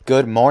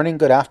Good morning,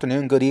 good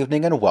afternoon, good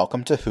evening, and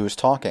welcome to Who's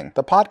Talking,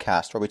 the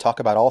podcast where we talk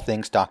about all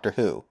things Doctor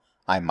Who.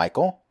 I'm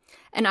Michael.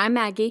 And I'm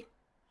Maggie.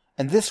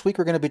 And this week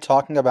we're going to be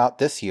talking about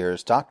this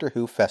year's Doctor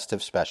Who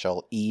festive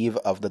special, Eve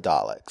of the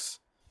Daleks.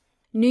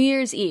 New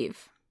Year's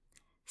Eve.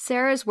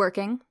 Sarah's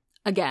working,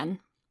 again.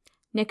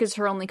 Nick is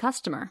her only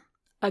customer,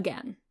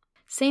 again.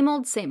 Same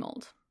old, same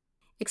old.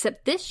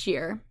 Except this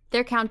year,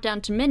 their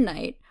countdown to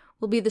midnight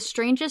will be the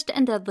strangest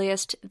and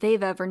deadliest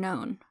they've ever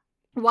known.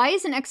 Why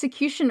is an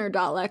executioner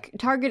Dalek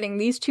targeting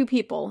these two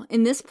people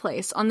in this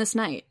place on this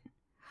night?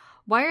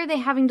 Why are they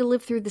having to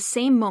live through the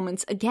same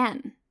moments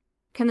again?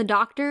 Can the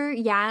Doctor,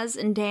 Yaz,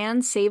 and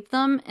Dan save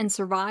them and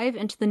survive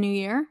into the new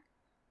year?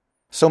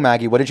 So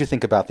Maggie, what did you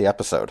think about the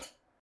episode?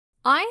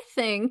 I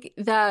think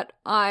that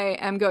I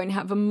am going to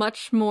have a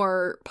much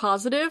more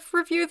positive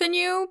review than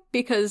you,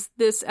 because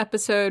this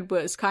episode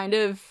was kind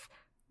of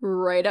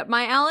right up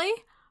my alley.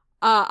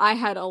 I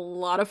had a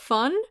lot of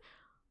fun.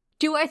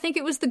 Do I think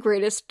it was the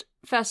greatest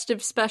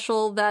festive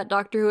special that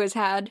Doctor Who has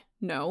had?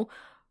 No.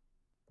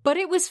 But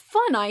it was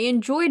fun. I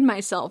enjoyed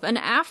myself. And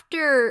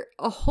after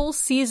a whole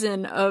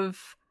season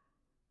of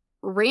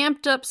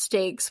ramped up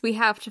stakes, we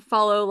have to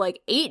follow like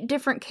 8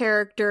 different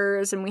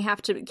characters and we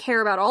have to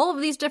care about all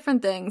of these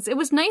different things. It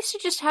was nice to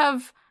just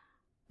have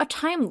a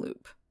time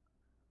loop.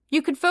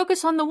 You could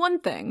focus on the one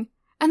thing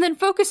and then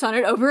focus on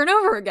it over and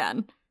over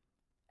again.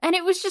 And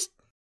it was just,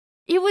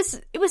 it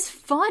was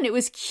fun. It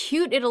was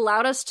cute. It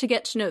allowed us to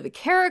get to know the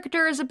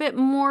characters a bit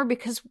more,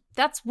 because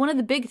that's one of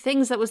the big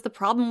things that was the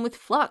problem with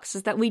Flux,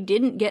 is that we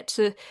didn't get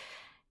to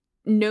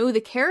know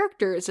the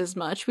characters as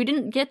much. We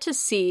didn't get to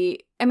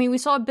see, I mean, we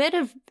saw a bit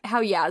of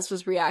how Yaz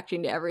was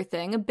reacting to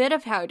everything, a bit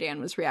of how Dan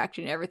was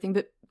reacting to everything,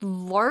 but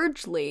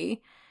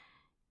largely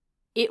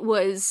it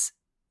was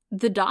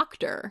the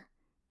Doctor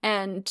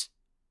and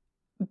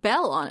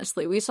Belle,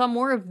 honestly. We saw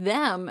more of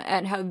them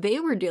and how they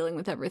were dealing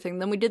with everything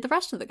than we did the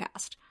rest of the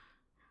cast.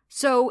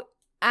 So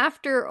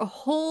after a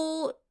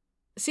whole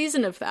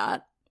season of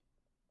that,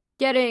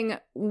 getting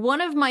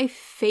one of my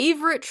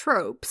favorite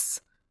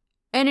tropes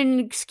and an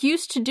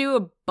excuse to do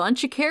a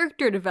bunch of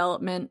character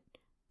development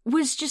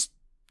was just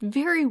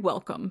very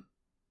welcome.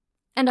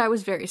 And I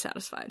was very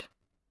satisfied.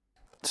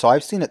 So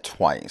I've seen it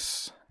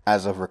twice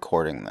as of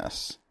recording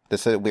this.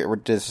 This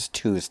is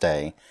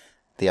Tuesday.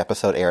 The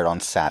episode aired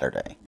on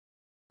Saturday.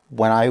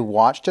 When I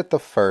watched it the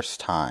first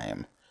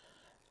time,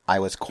 I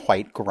was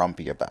quite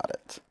grumpy about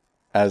it,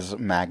 as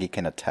Maggie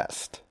can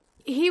attest.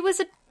 He was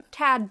a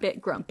tad bit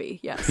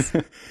grumpy, yes.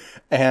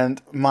 And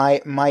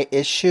my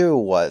issue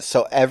was,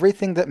 so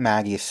everything that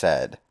Maggie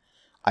said,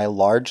 I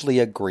largely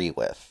agree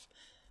with.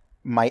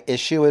 My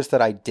issue is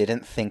that I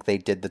didn't think they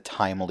did the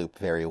time loop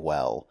very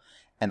well,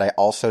 and I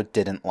also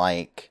didn't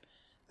like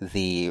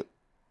the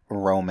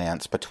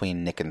romance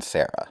between Nick and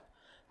Sarah.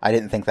 I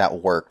didn't think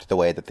that worked the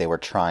way that they were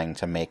trying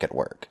to make it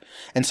work.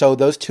 And so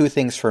those two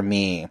things for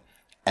me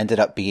ended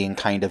up being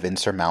kind of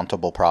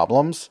insurmountable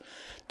problems,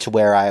 to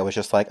where I was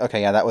just like,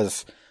 okay, yeah, that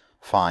was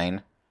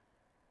fine.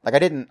 Like,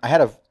 I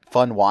had a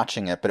fun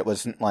watching it, but it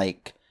wasn't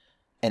like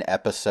an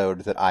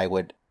episode that I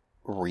would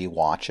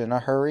rewatch in a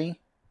hurry.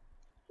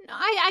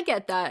 I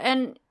get that.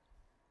 And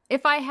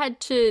if I had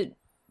to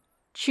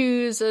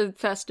choose a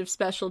festive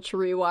special to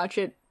rewatch,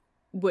 it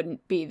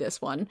wouldn't be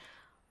this one.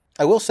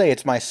 I will say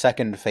it's my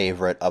second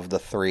favorite of the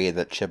 3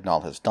 that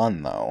Chibnall has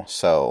done, though,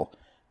 so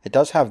it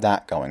does have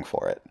that going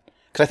for it.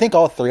 Because I think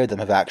all 3 of them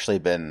have actually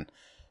been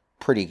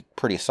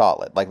pretty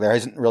solid. Like, there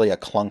isn't really a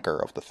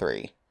clunker of the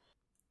 3.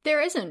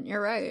 There isn't,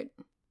 you're right.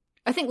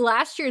 I think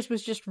last year's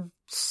was just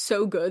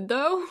so good,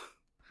 though.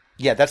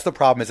 Yeah, that's the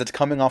problem, is it's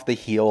coming off the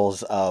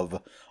heels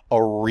of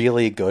a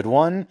really good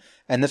one,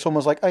 and this one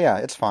was like, oh yeah,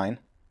 it's fine.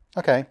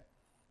 Okay.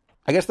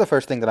 I guess the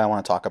first thing that I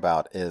want to talk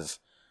about is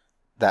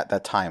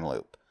that time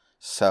loop.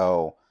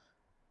 So,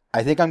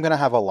 I think I'm going to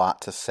have a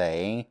lot to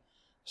say,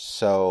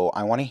 so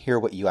I want to hear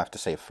what you have to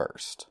say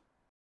first.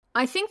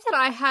 I think that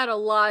I had a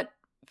lot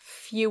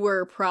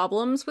fewer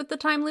problems with the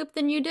time loop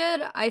than you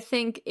did. I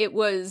think it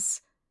was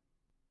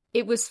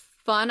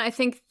fun. I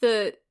think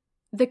the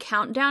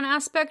countdown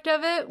aspect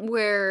of it,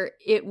 where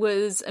it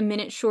was a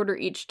minute shorter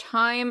each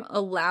time,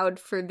 allowed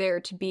for there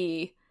to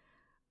be,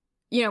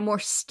 more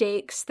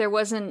stakes. There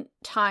wasn't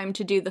time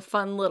to do the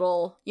fun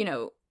little,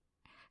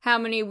 how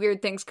many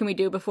weird things can we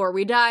do before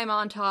we die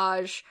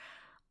montage.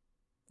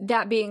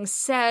 That being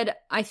said,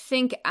 I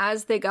think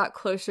as they got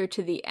closer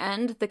to the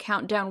end, the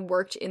countdown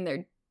worked in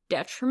their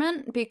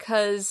detriment,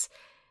 because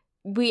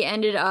we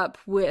ended up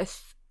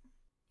with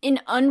an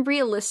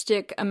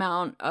unrealistic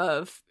amount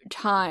of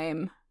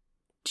time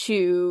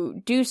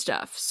to do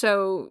stuff.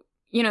 So,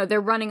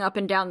 they're running up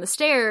and down the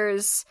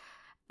stairs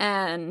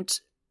and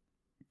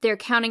they're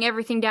counting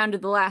everything down to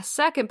the last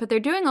second, but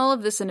they're doing all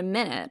of this in a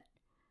minute.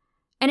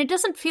 And it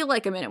doesn't feel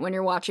like a minute when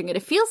you're watching it.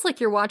 It feels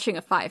like you're watching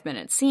a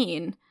 5-minute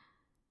scene,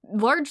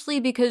 largely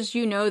because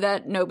you know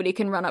that nobody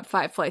can run up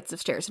 5 flights of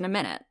stairs in a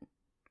minute.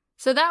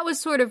 So that was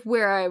sort of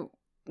where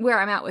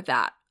I'm at with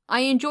that.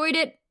 I enjoyed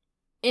it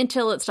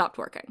until it stopped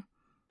working.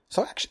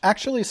 So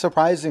actually,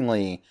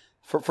 surprisingly,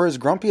 for as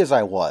grumpy as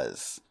I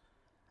was,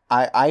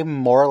 I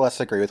more or less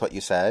agree with what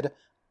you said.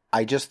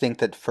 I just think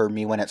that for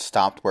me, when it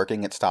stopped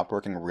working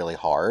really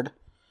hard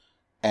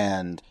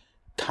and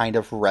kind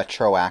of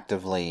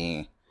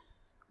retroactively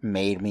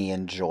made me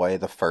enjoy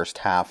the first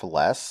half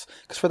less.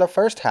 Because for the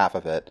first half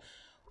of it,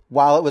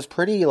 while it was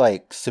pretty,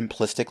 like,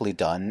 simplistically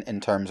done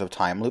in terms of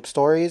time loop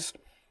stories,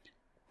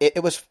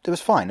 it was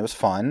fine. It was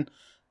fun.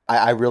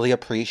 I really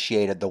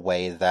appreciated the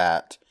way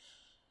that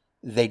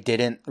they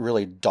didn't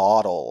really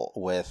dawdle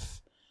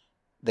with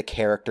the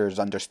characters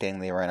understanding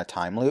they were in a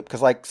time loop.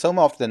 Because, like, so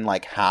often,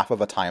 like, half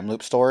of a time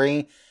loop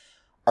story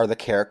are the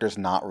characters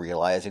not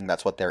realizing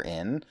that's what they're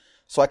in.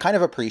 So I kind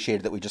of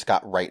appreciated that we just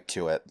got right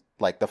to it.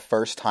 Like, the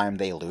first time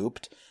they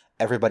looped,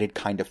 everybody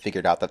kind of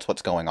figured out that's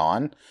what's going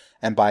on.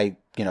 And by,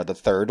 the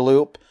third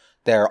loop,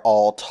 they're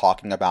all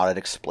talking about it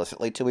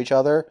explicitly to each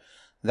other.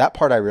 That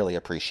part I really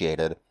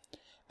appreciated.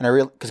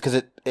 And because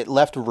it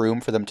left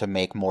room for them to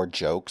make more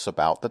jokes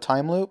about the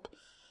time loop.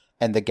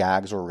 And the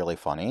gags were really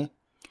funny.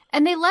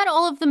 And they let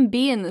all of them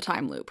be in the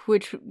time loop,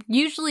 which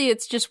usually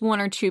it's just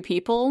one or two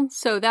people.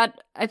 So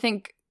that, I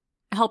think,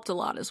 helped a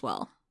lot as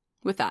well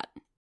with that.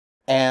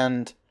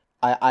 And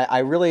I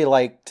really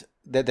liked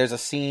that there's a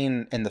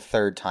scene in the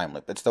third time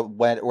loop. It's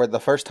where the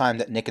first time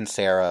that Nick and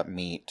Sarah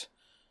meet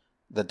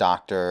the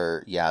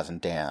Doctor, Yaz, and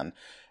Dan.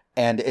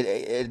 And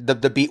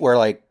the beat where,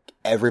 like,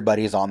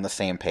 everybody's on the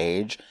same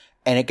page.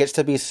 And it gets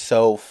to be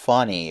so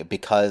funny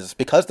because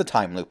the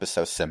time loop is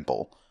so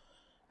simple.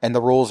 And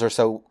the rules are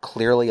so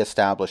clearly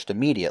established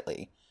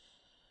immediately.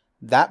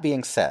 That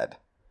being said,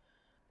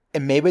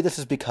 and maybe this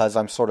is because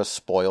I'm sort of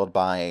spoiled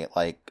by,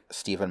 like,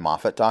 Stephen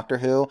Moffat Doctor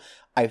Who,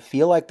 I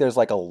feel like there's,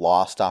 like, a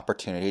lost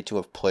opportunity to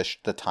have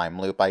pushed the time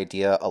loop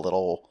idea a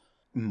little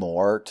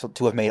more,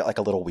 to have made it, like,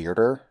 a little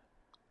weirder.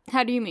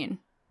 How do you mean?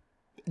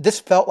 This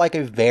felt like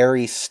a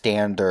very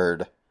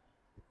standard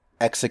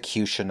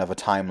execution of a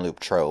time loop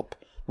trope,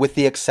 with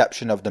the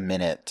exception of the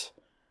minute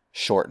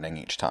shortening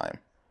each time.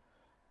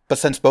 But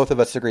since both of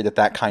us agree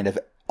that kind of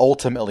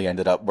ultimately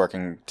ended up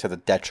working to the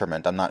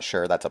detriment, I'm not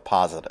sure that's a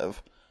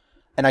positive.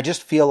 And I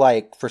just feel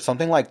like for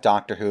something like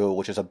Doctor Who,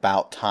 which is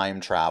about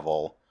time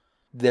travel,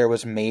 there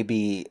was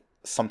maybe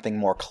something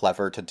more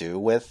clever to do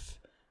with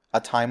a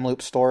time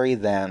loop story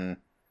than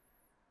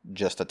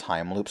just a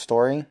time loop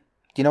story.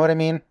 Do you know what I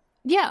mean?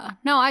 Yeah,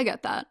 no, I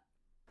get that.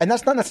 And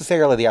that's not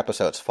necessarily the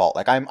episode's fault.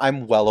 Like,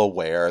 I'm well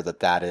aware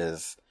that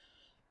is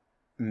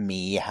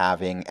me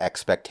having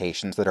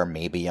expectations that are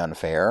maybe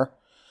unfair.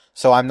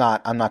 So I'm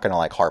not going to,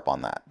 like, harp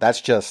on that. That's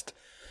just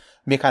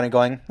me kind of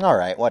going, all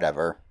right,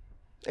 whatever.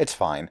 It's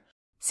fine.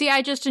 See,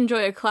 I just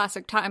enjoy a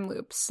classic time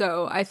loop,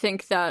 so I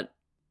think that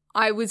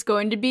I was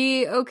going to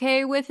be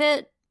okay with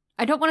it.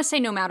 I don't want to say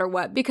no matter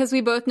what, because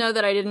we both know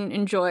that I didn't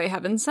enjoy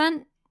Heaven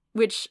Sent,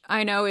 which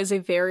I know is a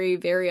very,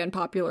 very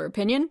unpopular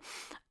opinion.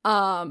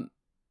 So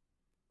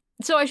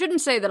I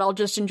shouldn't say that I'll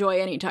just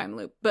enjoy any time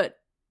loop, but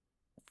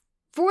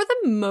for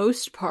the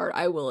most part,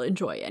 I will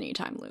enjoy any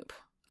time loop.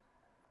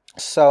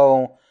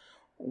 So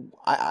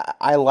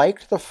I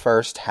liked the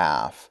first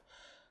half,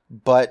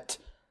 but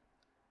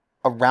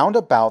around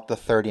about the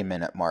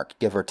 30-minute mark,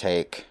 give or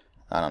take,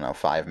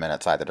 5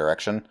 minutes either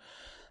direction,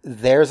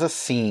 there's a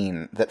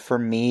scene that for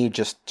me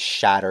just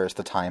shatters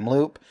the time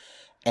loop,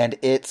 and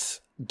it's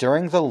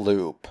during the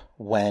loop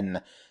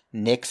when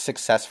Nick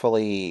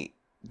successfully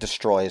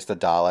destroys the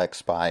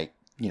Daleks by,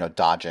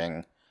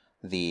 dodging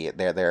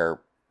their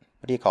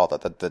what do you call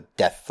that, the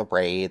death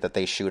ray that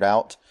they shoot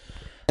out.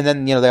 And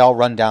then, they all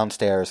run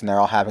downstairs and they're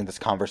all having this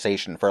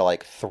conversation for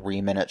like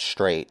 3 minutes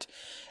straight.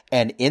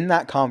 And in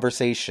that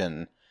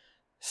conversation,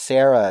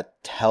 Sarah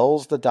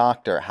tells the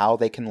Doctor how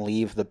they can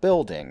leave the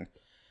building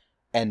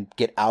and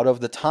get out of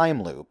the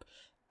time loop.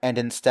 And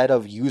instead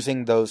of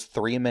using those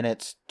 3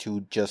 minutes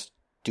to just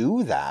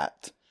do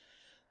that,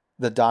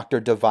 the Doctor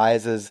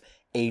devises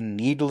a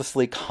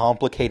needlessly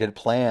complicated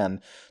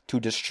plan to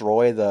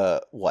destroy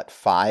the,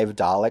 5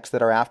 Daleks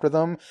that are after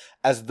them,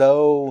 as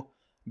though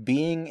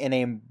being in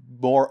a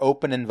more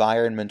open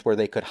environment where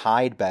they could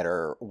hide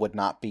better would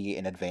not be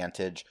an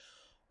advantage,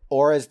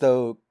 or as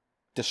though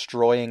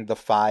destroying the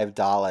 5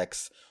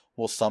 Daleks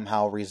will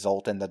somehow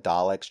result in the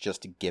Daleks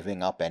just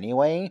giving up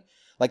anyway.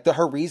 Like,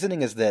 her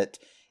reasoning is that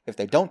if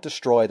they don't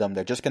destroy them,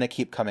 they're just going to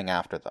keep coming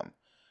after them.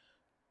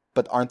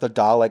 But aren't the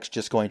Daleks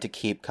just going to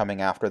keep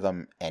coming after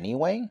them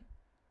anyway?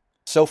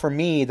 So for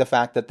me, the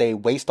fact that they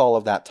waste all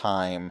of that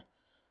time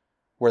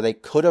where they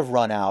could have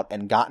run out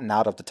and gotten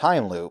out of the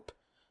time loop,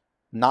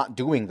 not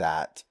doing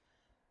that,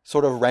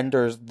 sort of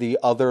renders the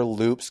other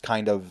loops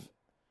kind of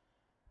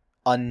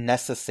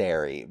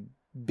unnecessary,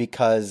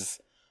 because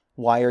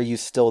why are you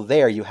still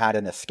there? You had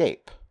an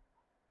escape.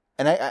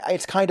 And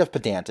it's kind of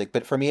pedantic,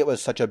 but for me it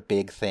was such a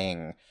big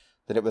thing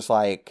that it was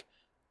like,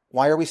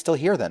 why are we still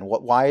here then?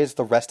 Why is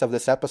the rest of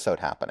this episode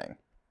happening?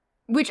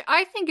 Which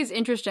I think is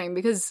interesting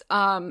because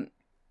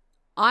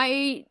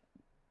I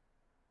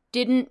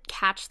didn't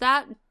catch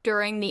that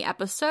during the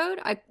episode.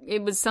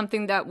 It was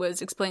something that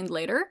was explained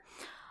later.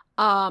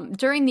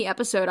 During the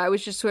episode, I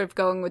was just sort of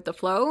going with the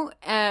flow,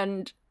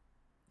 and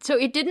so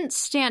it didn't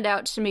stand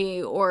out to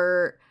me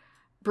or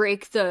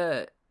break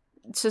the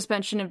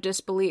suspension of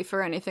disbelief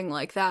or anything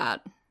like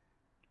that.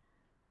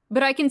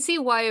 But I can see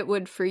why it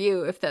would for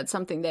you if that's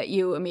something that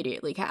you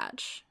immediately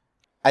catch.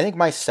 I think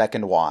my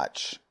second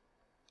watch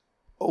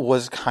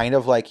was kind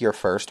of like your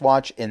first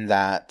watch in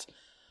that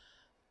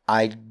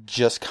I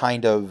just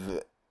kind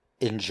of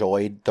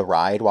enjoyed the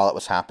ride while it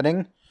was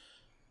happening.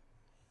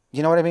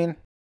 You know what I mean?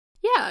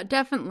 Yeah,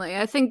 definitely.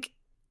 I think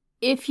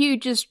if you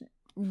just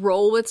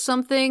roll with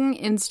something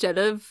instead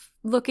of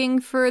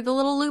looking for the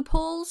little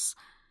loopholes,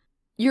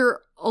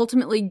 you're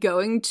ultimately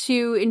going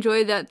to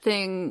enjoy that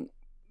thing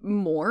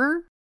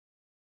more.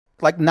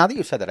 Like, now that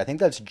you said that, I think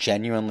that's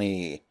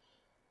genuinely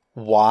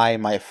why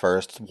my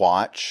first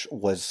watch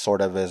was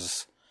sort of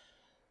as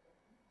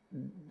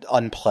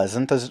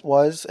unpleasant as it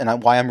was,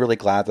 and why I'm really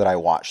glad that I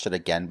watched it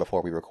again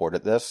before we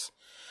recorded this.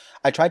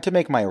 I tried to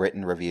make my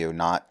written review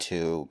not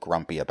too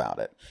grumpy about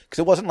it, because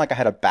it wasn't like I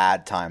had a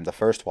bad time the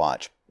first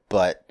watch,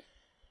 but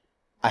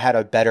I had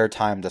a better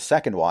time the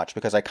second watch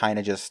because I kind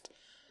of just,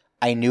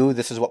 I knew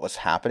this is what was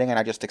happening and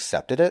I just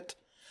accepted it.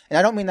 And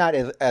I don't mean that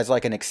as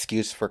like an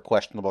excuse for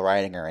questionable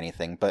writing or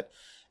anything, but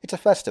it's a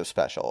festive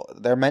special.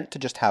 They're meant to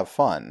just have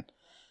fun.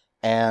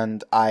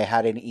 And I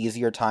had an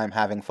easier time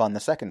having fun the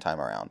second time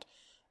around.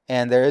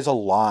 And there is a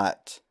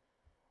lot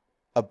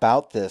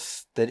about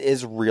this that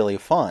is really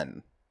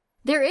fun.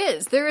 There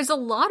is. There is a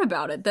lot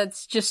about it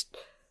that's just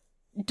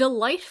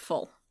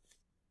delightful,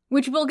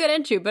 which we'll get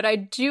into. But I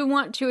do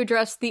want to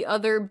address the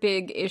other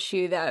big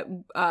issue that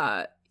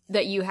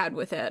you had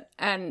with it.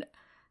 And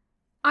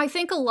I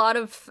think a lot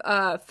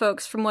of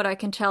folks, from what I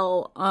can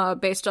tell,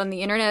 based on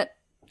the internet,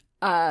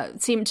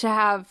 seem to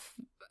have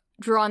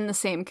drawn the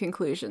same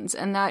conclusions,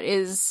 and that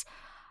is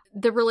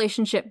the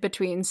relationship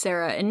between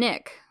Sarah and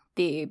Nick,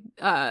 the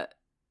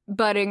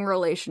budding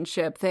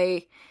relationship.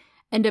 They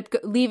end up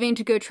leaving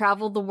to go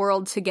travel the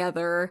world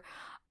together.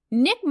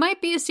 Nick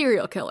might be a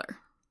serial killer.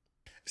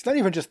 It's not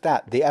even just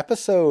that. The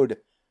episode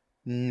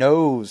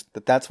knows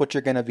that that's what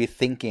you're going to be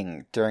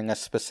thinking during a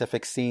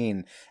specific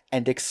scene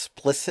and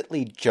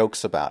explicitly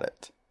jokes about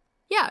it.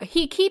 Yeah,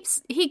 he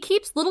keeps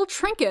little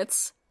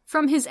trinkets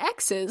from his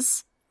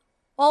exes.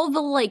 All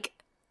the, like,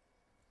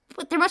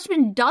 there must have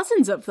been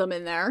dozens of them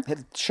in there.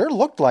 It sure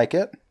looked like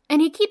it.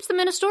 And he keeps them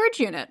in a storage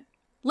unit,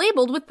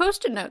 labeled with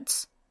Post-it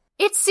notes.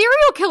 It's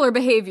serial killer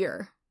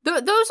behavior.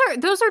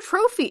 Those are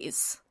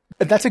trophies.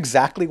 And that's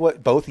exactly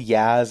what both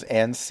Yaz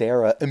and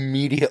Sarah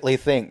immediately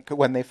think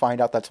when they find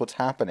out that's what's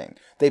happening.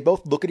 They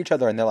both look at each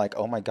other and they're like,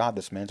 oh my god,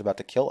 this man's about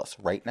to kill us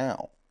right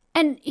now.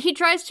 And he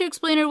tries to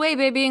explain it away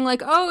by being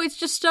like, oh, it's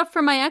just stuff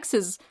from my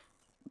exes.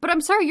 But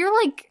I'm sorry, you're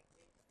like,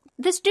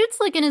 this dude's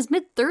like in his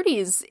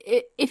mid-30s.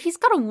 If he's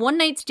got a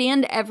one-night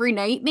stand every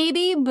night,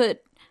 maybe,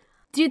 but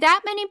do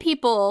that many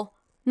people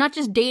not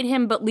just date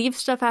him but leave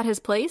stuff at his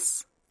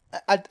place?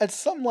 At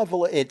some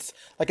level, it's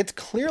like, it's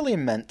clearly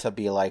meant to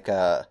be like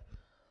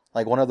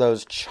one of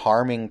those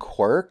charming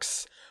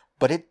quirks,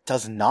 but it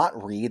does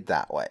not read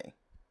that way.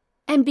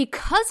 And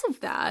because of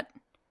that,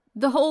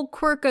 the whole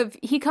quirk of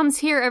he comes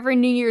here every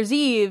New Year's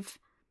Eve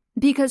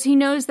because he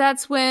knows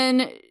that's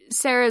when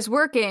Sarah's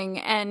working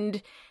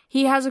and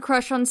he has a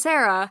crush on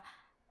Sarah.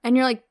 And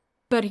you're like,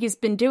 but he's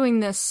been doing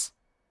this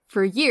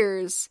for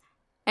years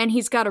and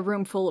he's got a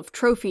room full of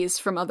trophies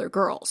from other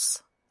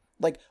girls.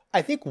 Like,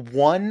 I think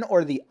one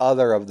or the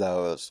other of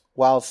those,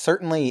 while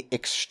certainly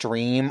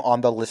extreme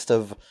on the list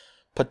of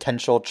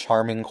potential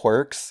charming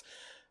quirks,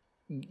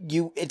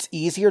 it's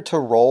easier to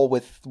roll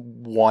with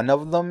one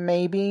of them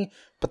maybe,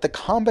 but the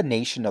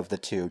combination of the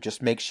two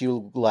just makes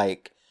you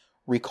like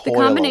recoil a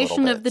little bit. The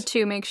combination of the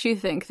two makes you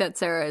think that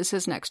Sarah is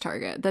his next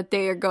target, that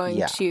they are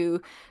going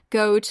to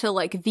go to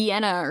like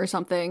Vienna or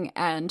something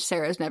and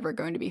Sarah's never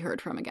going to be heard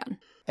from again.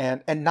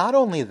 And not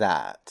only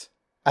that,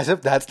 as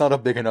if that's not a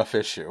big enough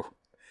issue,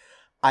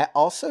 I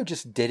also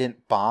just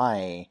didn't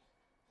buy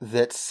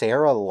that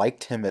Sarah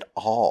liked him at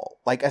all.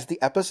 Like, as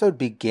the episode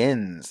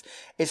begins,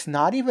 it's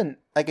not even,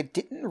 like, it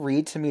didn't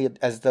read to me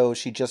as though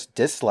she just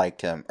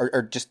disliked him,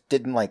 or just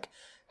didn't, like,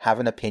 have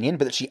an opinion,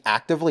 but that she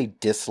actively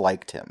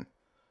disliked him.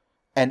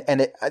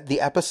 And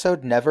the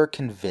episode never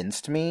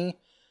convinced me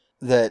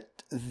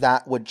that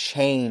that would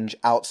change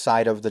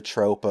outside of the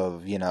trope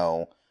of, you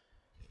know,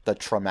 the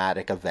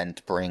traumatic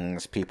event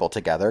brings people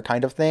together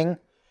kind of thing,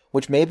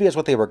 which maybe is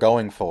what they were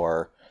going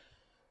for.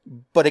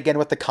 But again,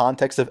 with the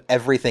context of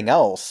everything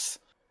else,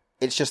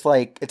 it's just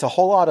like, it's a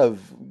whole lot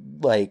of,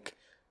 like,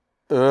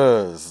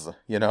 uhs,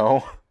 you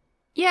know?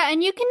 Yeah,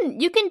 and you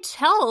can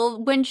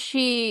tell when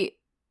she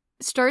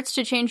starts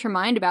to change her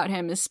mind about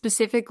him, is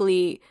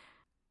specifically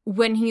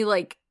when he,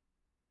 like,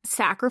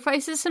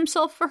 sacrifices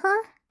himself for her.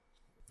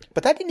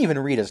 But that didn't even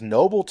read as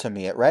noble to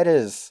me. It read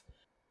as,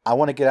 I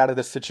want to get out of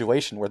this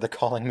situation where they're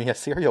calling me a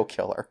serial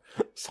killer.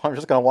 So I'm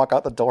just going to walk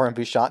out the door and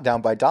be shot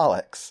down by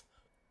Daleks.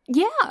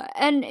 Yeah,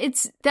 and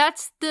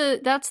that's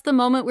the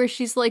moment where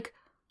she's like,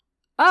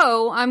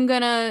 oh, I'm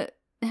gonna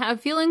have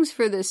feelings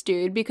for this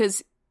dude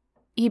because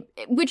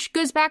which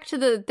goes back to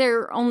they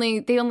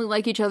only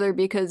like each other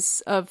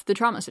because of the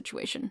trauma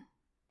situation.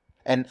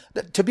 And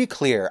to be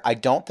clear, I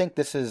don't think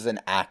this is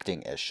an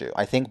acting issue.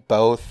 I think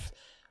both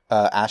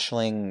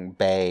Aisling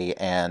Bay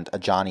and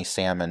Johnny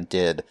Salmon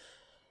did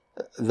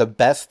the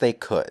best they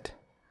could.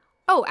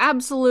 Oh,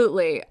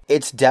 absolutely.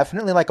 It's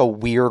definitely like a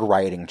weird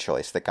writing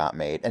choice that got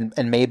made,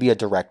 and maybe a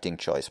directing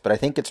choice, but I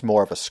think it's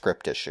more of a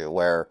script issue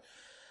where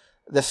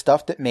the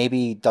stuff that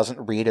maybe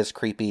doesn't read as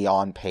creepy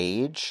on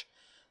page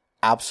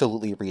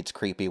absolutely reads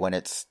creepy when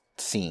it's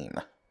seen.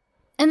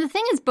 And the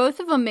thing is, both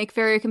of them make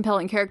very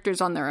compelling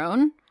characters on their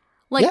own.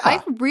 Like, Yeah.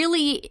 I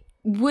really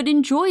would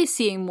enjoy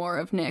seeing more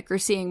of Nick or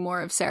seeing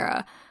more of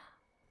Sarah.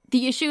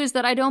 The issue is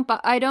that I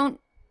don't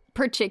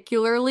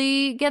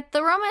particularly get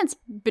the romance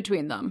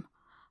between them.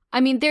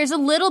 I mean, there's a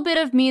little bit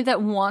of me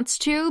that wants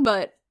to,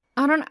 but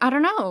I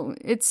don't know.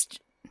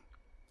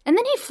 And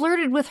then he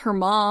flirted with her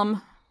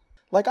mom.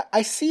 Like,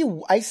 I see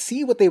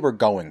what they were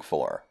going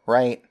for,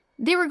 right?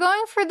 They were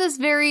going for this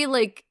very,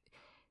 like,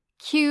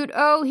 cute,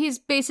 oh, he's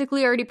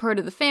basically already part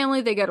of the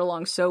family, they get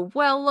along so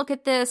well, look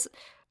at this.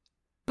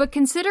 But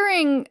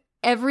considering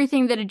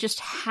everything that had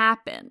just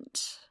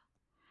happened,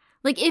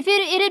 like, if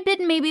it had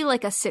been maybe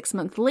like a 6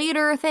 month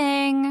later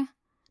thing,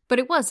 but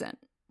it wasn't.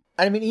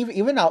 I mean,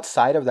 even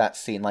outside of that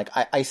scene, like,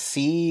 I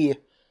see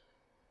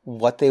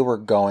what they were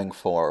going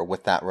for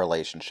with that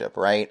relationship,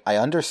 right? I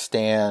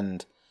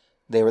understand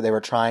they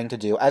were trying to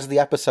do, as the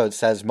episode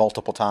says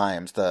multiple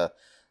times, the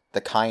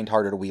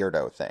kind-hearted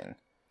weirdo thing.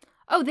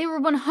 Oh, they were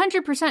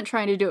 100%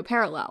 trying to do a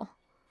parallel.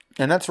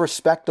 And that's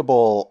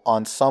respectable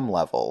on some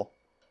level,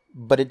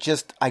 but I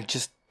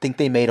just think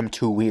they made them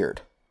too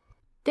weird.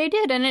 They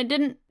did, and it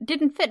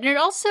didn't fit. And it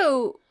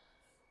also,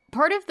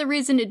 part of the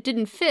reason it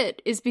didn't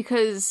fit is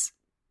because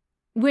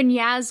when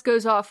Yaz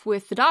goes off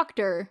with the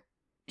doctor,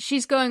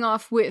 she's going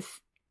off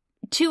with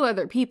 2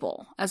 other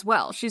people as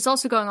well. She's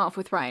also going off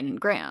with Ryan and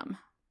Graham.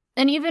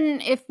 And even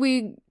if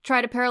we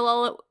try to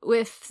parallel it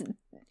with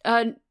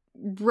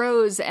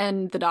Rose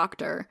and the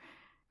doctor,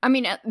 I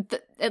mean,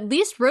 at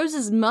least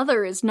Rose's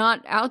mother is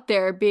not out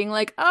there being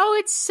like, oh,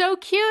 it's so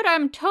cute,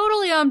 I'm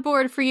totally on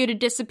board for you to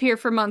disappear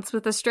for months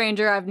with a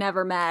stranger I've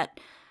never met.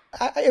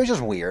 It was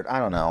just weird. I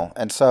don't know.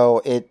 And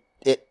so it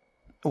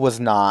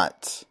was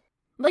not...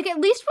 Like,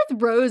 at least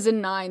with Rose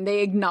and 9,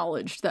 they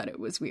acknowledged that it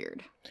was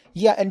weird.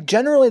 Yeah, and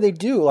generally they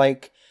do.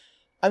 Like,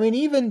 I mean,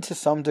 even to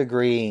some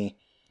degree,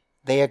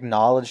 they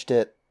acknowledged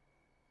it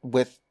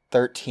with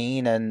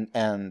 13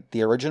 and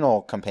the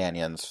original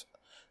companions,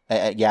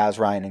 Yaz,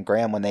 Ryan, and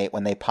Graham, when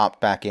they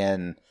popped back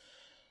in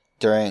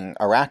during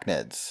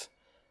Arachnids.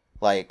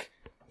 Like,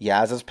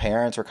 Yaz's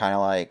parents were kind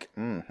of like,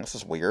 this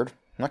is weird.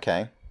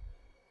 Okay.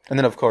 And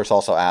then, of course,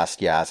 also asked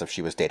Yaz if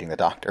she was dating the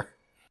doctor.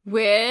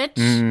 Which?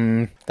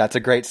 That's a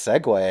great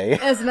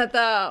segue. Isn't it,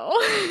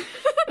 though?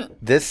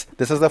 This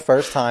is the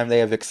first time they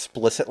have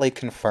explicitly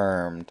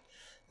confirmed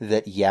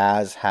that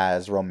Yaz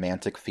has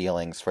romantic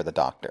feelings for the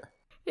doctor.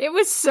 It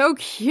was so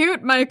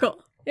cute,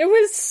 Michael. It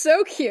was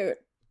so cute.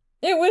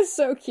 It was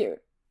so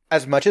cute.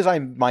 As much as I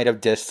might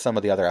have dissed some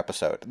of the other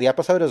episode, the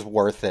episode is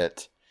worth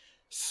it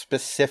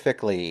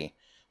specifically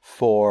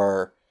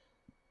for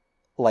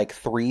like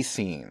 3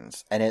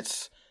 scenes. And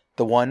it's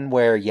the one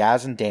where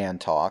Yaz and Dan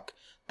talk,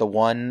 the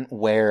one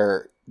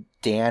where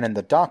Dan and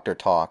the doctor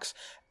talks,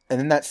 and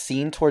then that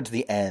scene towards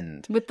the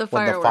end with the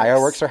when fireworks. the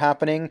fireworks are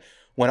happening,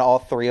 when all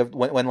three of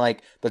when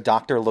like the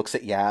doctor looks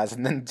at Yaz,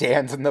 and then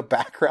Dan's in the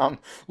background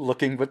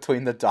looking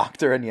between the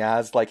doctor and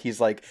Yaz like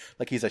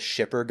he's a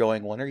shipper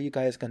going, when are you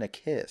guys gonna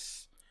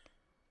kiss?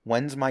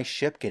 When's my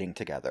ship getting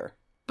together?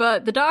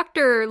 But the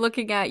doctor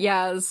looking at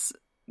Yaz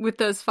with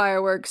those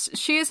fireworks,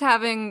 she is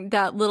having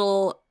that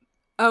little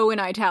O in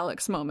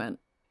italics moment.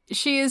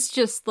 She is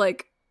just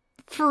like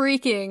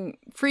freaking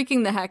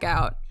the heck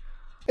out.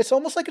 It's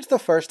almost like it's the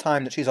first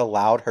time that she's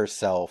allowed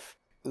herself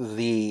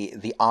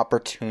the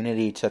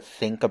opportunity to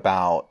think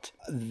about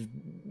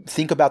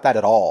that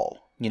at all.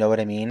 You know what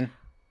I mean?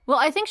 Well,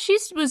 I think she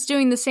was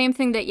doing the same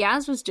thing that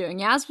Yaz was doing.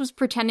 Yaz was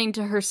pretending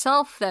to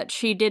herself that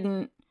she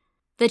didn't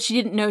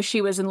know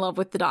she was in love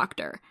with the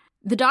doctor.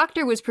 The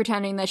doctor was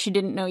pretending that she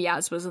didn't know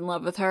Yaz was in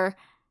love with her.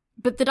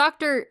 But the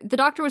doctor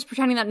was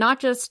pretending that not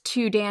just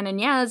to Dan and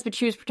Yaz, but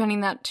she was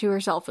pretending that to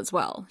herself as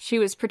well. She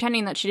was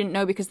pretending that she didn't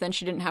know because then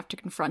she didn't have to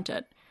confront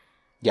it.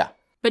 Yeah.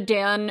 But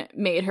Dan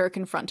made her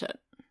confront it.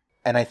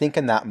 And I think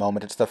in that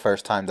moment, it's the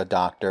first time the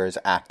doctor is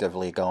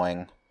actively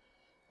going,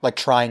 like,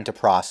 trying to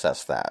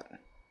process that.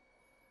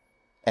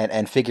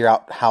 And figure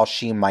out how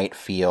she might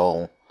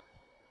feel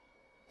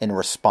in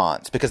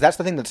response. Because that's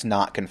the thing that's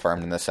not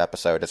confirmed in this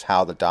episode, is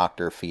how the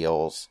doctor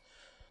feels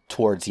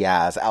towards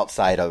Yaz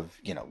outside of,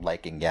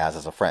 liking Yaz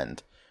as a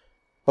friend.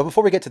 But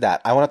before we get to that,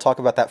 I want to talk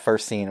about that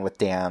first scene with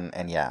Dan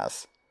and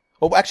Yaz.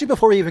 Well, actually,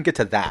 before we even get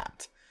to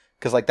that,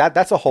 because, like,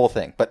 that's a whole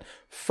thing. But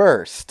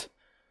first,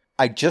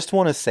 I just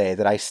want to say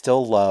that I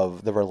still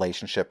love the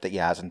relationship that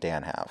Yaz and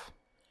Dan have.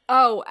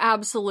 Oh,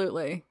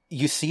 absolutely.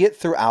 You see it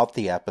throughout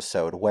the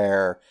episode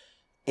where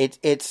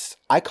it's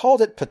I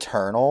called it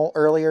paternal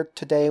earlier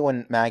today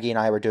when Maggie and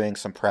I were doing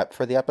some prep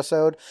for the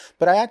episode,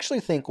 but I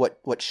actually think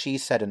what she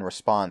said in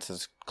response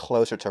is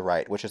closer to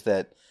right, which is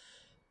that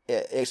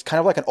it's kind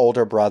of like an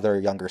older brother,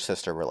 younger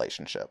sister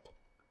relationship.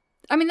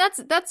 I mean,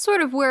 that's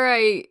sort of where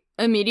I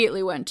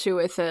immediately went to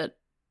with it.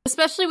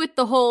 Especially with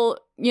the whole,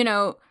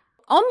 only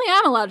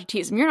I'm allowed to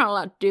tease him. You're not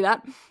allowed to do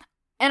that.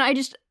 And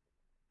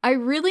I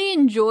really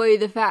enjoy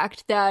the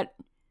fact that,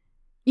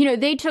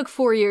 they took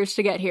 4 years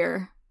to get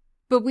here,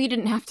 but we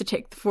didn't have to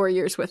take the 4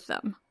 years with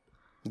them.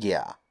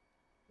 Yeah.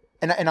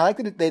 And I like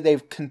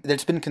that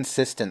it's been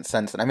consistent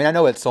since then. I mean, I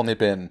know it's only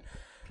been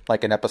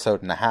like an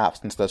episode and a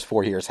half since those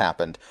 4 years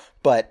happened,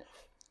 but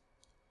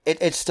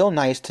it's still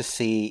nice to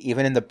see,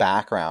 even in the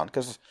background,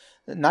 because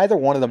neither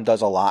one of them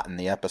does a lot in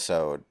the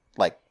episode,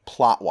 like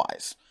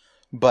plot-wise.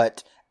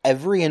 But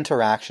every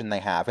interaction they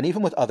have, and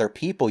even with other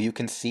people, you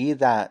can see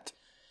that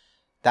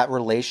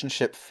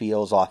relationship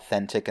feels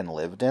authentic and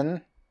lived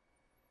in,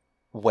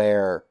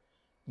 where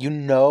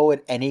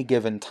at any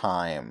given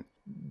time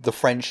the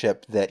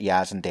friendship that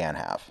Yaz and Dan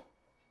have.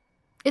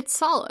 It's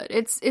solid.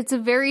 It's a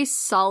very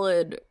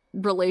solid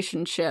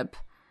relationship,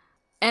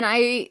 and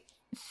I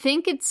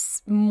think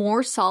it's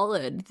more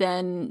solid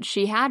than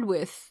she had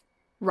with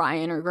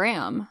Ryan or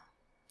Graham.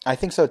 I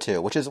think so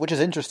too, which is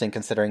interesting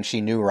considering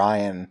she knew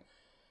Ryan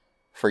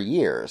for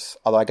years.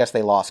 Although I guess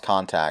they lost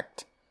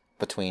contact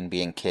between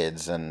being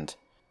kids and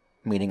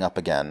meeting up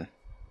again.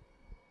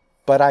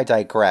 But I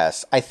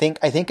digress. I think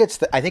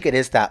it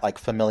is that like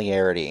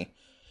familiarity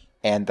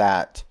and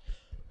that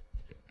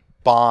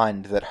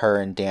bond that her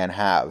and Dan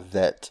have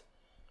that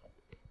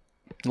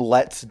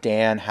lets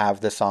Dan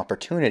have this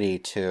opportunity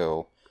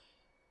to,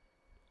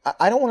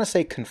 I don't want to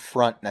say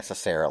confront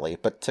necessarily,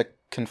 but to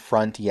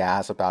confront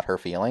Yaz about her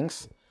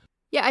feelings.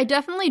 Yeah, I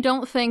definitely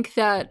don't think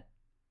that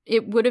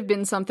it would have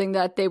been something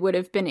that they would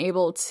have been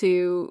able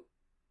to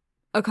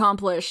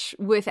accomplish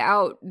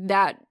without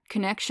that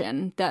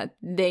connection that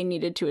they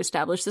needed to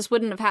establish. This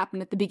wouldn't have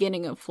happened at the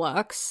beginning of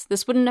Flux.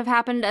 This wouldn't have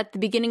happened at the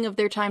beginning of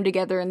their time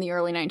together in the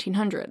early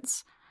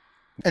 1900s.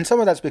 And some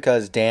of that's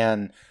because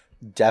Dan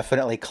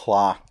definitely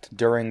clocked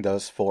during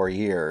those 4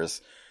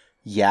 years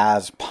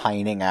Yaz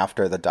pining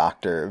after the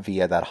doctor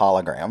via that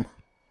hologram.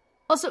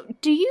 Also,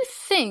 do you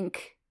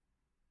think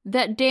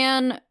that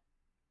Dan...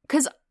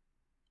 Because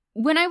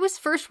when I was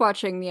first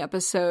watching the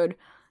episode,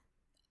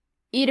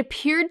 it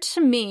appeared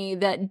to me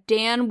that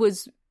Dan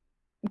was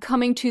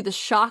coming to the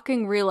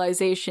shocking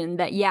realization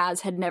that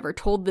Yaz had never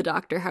told the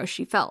doctor how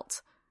she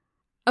felt.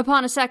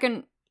 Upon a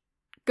second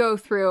go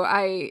through,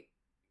 I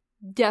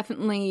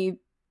definitely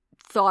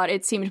thought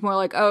it seemed more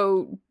like,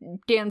 oh,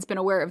 Dan's been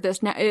aware of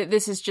this. Now,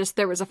 this is just,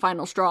 there was a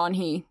final straw and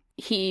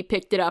he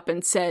picked it up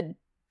and said,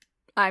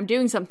 I'm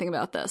doing something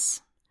about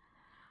this.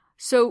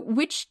 So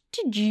which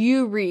did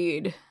you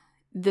read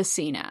the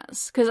scene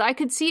as? Because I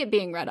could see it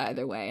being read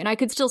either way, and I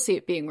could still see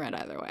it being read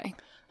either way.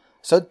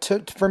 So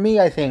for me,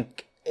 I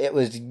think it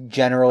was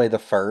generally the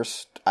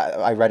first.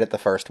 I read it the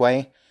first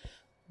way,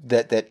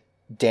 that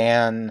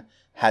Dan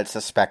had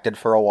suspected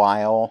for a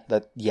while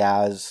that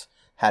Yaz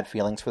had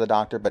feelings for the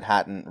doctor, but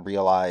hadn't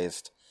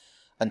realized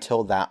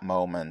until that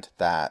moment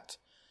that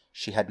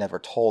she had never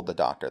told the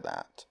doctor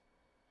that.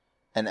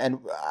 And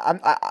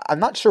I'm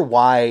not sure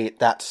why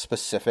that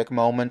specific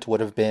moment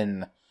would have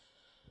been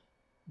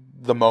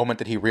the moment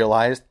that he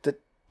realized that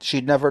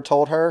she'd never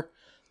told her,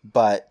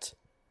 but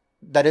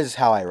that is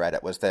how I read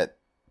it, was that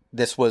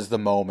this was the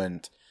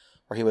moment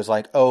where he was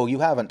like, oh, you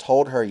haven't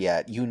told her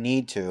yet, you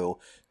need to,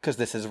 because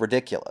this is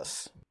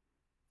ridiculous.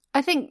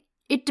 I think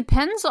it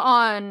depends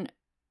on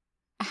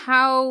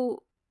how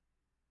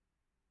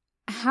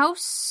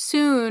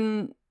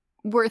soon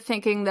we're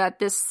thinking that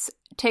this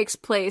takes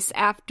place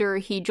after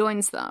he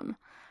joins them.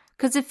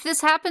 Because if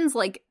this happens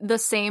like the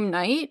same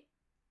night,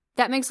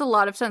 that makes a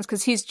lot of sense,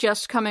 because he's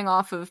just coming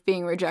off of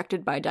being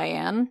rejected by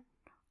Diane.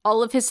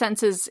 All of his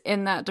senses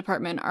in that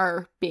department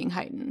are being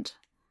heightened.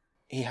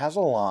 He has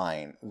a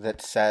line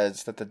that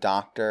says that the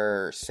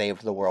doctor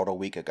saved the world a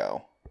week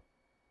ago.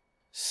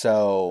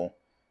 So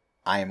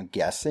I'm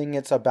guessing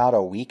it's about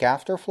a week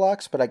after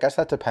Flux, but I guess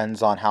that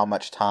depends on how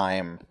much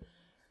time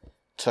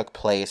took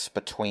place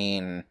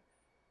between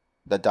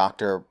the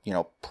doctor,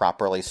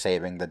 properly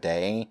saving the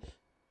day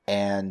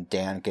and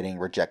Dan getting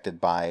rejected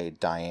by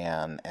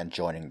Diane and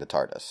joining the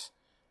TARDIS.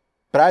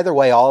 But either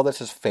way, all of this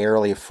is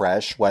fairly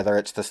fresh, whether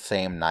it's the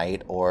same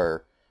night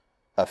or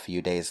a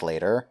few days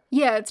later.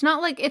 Yeah, it's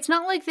not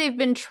like they've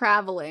been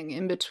traveling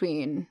in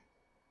between.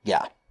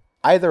 Yeah.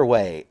 Either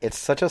way, it's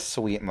such a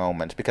sweet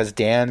moment because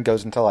Dan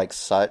goes into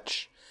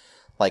such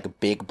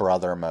big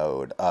brother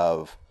mode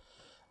of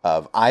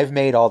I've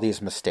made all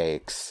these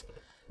mistakes.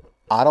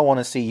 I don't want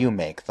to see you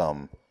make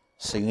them.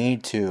 So you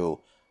need to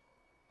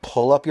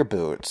pull up your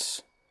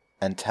boots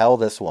and tell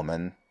this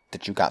woman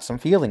that you got some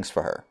feelings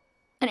for her.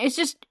 And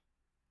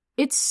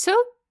it's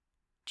so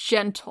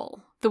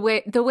gentle. The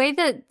way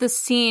that the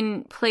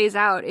scene plays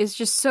out is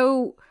just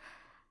so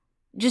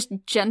just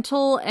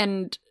gentle,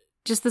 and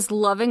just this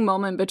loving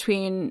moment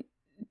between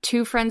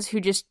two friends who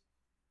just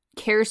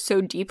care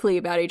so deeply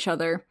about each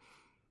other,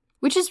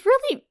 which is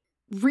really,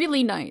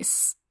 really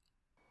nice.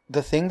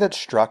 The thing that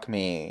struck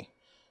me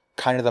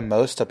kind of the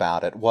most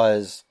about it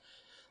was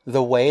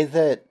the way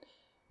that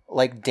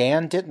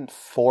Dan didn't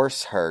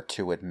force her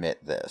to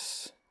admit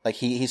this.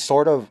 He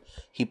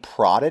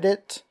prodded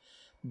it,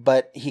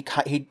 but he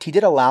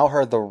did allow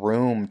her the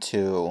room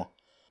to,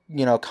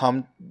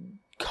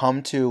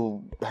 come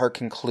to her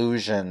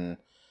conclusion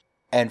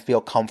and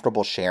feel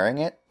comfortable sharing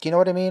it. Do you know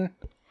what I mean?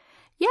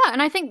 Yeah,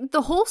 and I think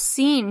the whole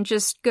scene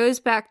just goes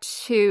back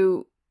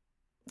to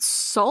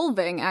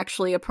solving,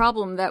 actually, a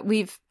problem that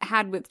we've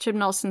had with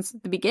Chibnall since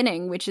the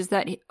beginning, which is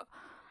that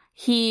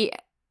he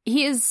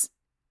is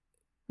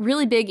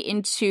really big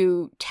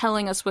into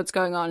telling us what's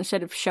going on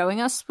instead of showing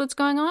us what's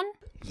going on.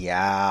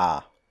 Yeah.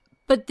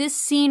 But this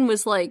scene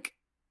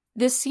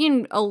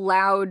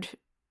allowed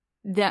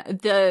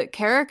the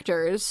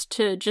characters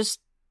to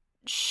just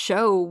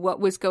show what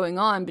was going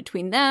on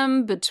between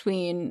them,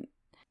 between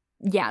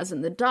Yaz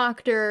and the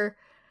doctor.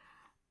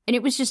 And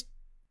it was just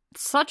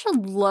such a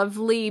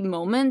lovely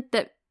moment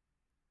that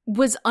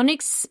was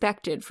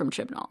unexpected from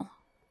Chibnall.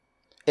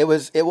 It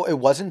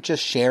wasn't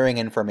just sharing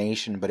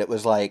information, but it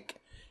was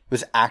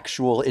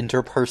actual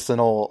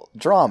interpersonal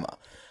drama.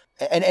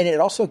 And it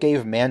also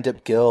gave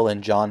Mandip Gill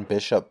and John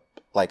Bishop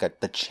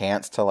the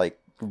chance to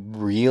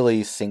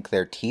really sink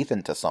their teeth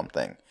into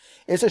something.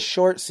 It's a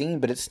short scene,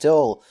 but it's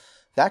still,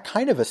 that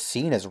kind of a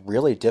scene is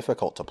really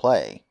difficult to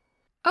play.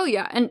 Oh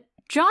yeah, and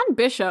John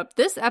Bishop,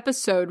 this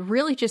episode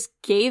really just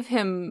gave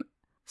him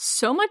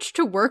so much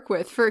to work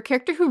with for a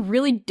character who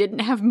really didn't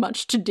have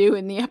much to do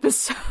in the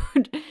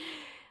episode.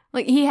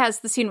 He has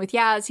the scene with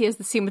Yaz, he has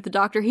the scene with the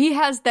doctor, he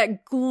has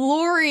that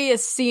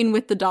glorious scene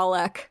with the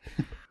Dalek.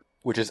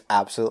 Which is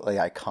absolutely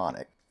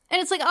iconic.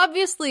 And it's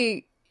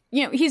obviously,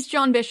 he's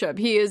John Bishop,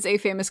 he is a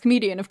famous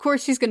comedian, of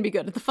course he's going to be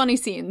good at the funny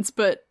scenes,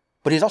 but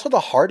he's also the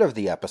heart of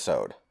the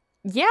episode.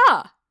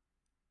 Yeah.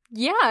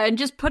 Yeah, and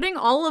just putting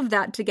all of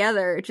that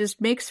together just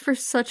makes for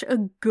such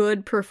a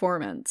good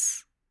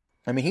performance.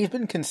 I mean, he's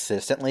been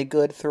consistently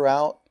good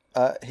throughout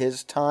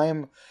his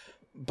time,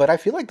 but I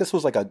feel like this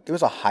was it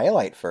was a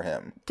highlight for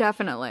him.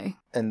 Definitely.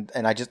 And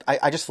I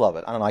just love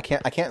it. I don't know.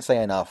 I can't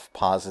say enough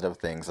positive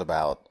things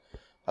about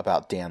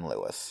Dan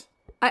Lewis.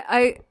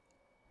 I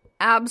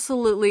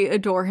absolutely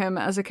adore him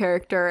as a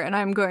character, and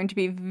I'm going to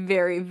be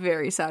very,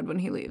 very sad when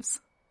he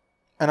leaves.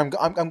 And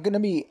I'm gonna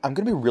be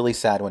really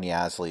sad when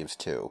Yaz leaves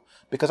too,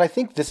 because I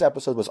think this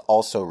episode was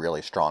also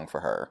really strong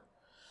for her,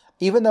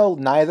 even though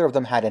neither of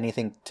them had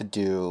anything to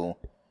do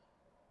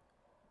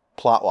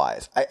plot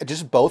wise.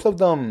 Both of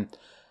them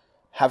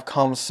have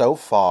come so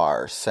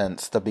far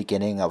since the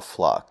beginning of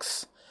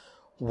Flux,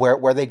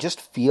 where they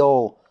just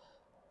feel.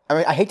 I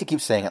mean, I hate to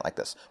keep saying it like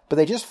this, but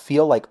they just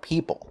feel like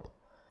people.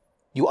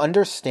 You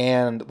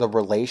understand the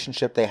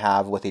relationship they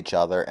have with each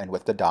other and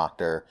with the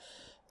doctor,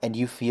 and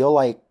you feel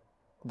like.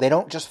 They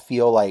don't just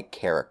feel like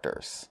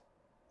characters,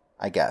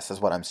 I guess, is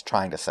what I'm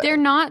trying to say. They're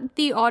not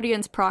the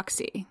audience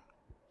proxy.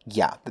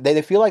 Yeah,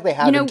 they feel like they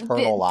have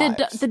internal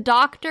lives. The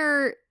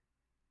doctor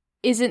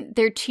isn't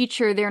their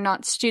teacher, they're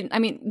not student. I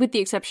mean, with the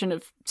exception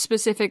of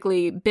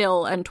specifically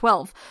Bill and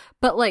 12.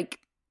 But,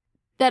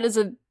 that is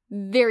a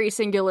very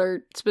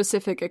singular,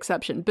 specific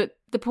exception. But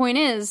the point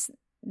is,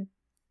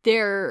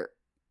 they're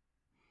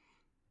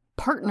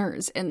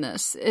partners in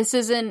this. This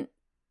isn't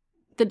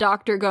the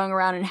doctor going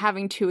around and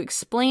having to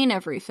explain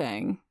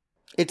everything.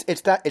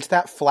 It's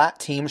that flat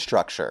team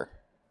structure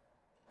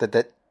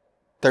that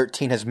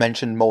 13 has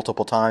mentioned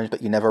multiple times,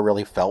 but you never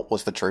really felt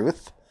was the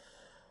truth.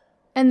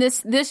 And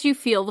this you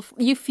feel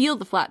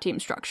the flat team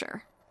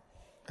structure.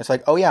 It's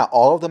oh yeah,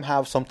 all of them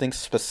have something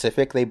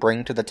specific they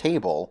bring to the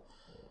table,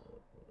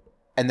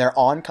 and they're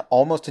on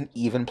almost an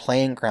even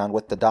playing ground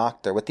with the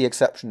doctor, with the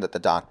exception that the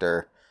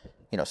doctor,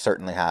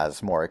 certainly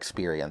has more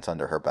experience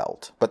under her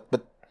belt, but.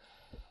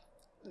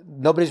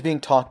 Nobody's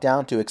being talked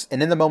down to,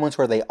 and in the moments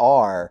where they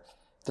are,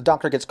 the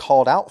doctor gets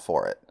called out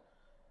for it.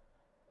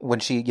 When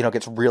she,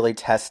 gets really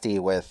testy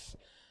with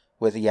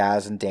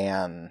Yaz and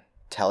Dan,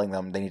 telling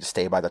them they need to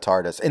stay by the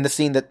TARDIS. In the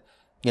scene that,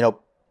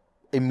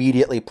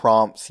 immediately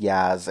prompts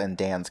Yaz and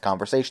Dan's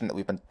conversation that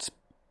we've been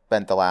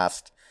spent the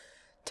last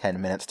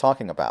 10 minutes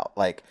talking about.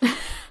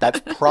 That's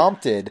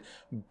prompted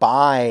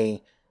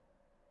by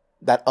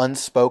that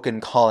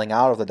unspoken calling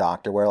out of the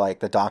doctor, where,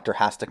 the doctor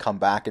has to come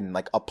back and,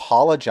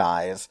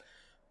 apologize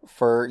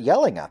for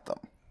yelling at them.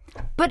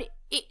 But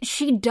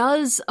she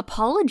does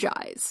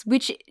apologize,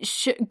 which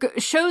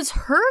shows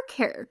her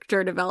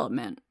character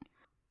development.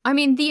 I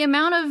mean, the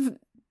amount of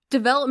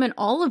development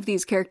all of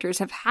these characters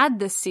have had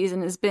this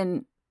season has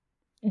been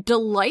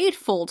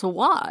delightful to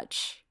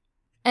watch.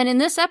 And in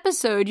this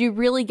episode, you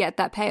really get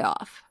that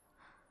payoff.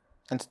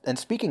 And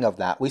speaking of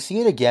that, we see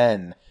it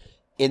again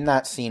in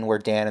that scene where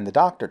Dan and the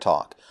doctor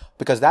talk,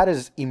 because that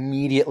is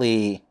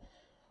immediately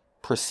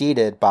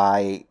preceded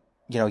by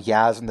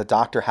Yaz and the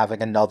doctor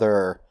having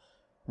another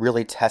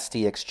really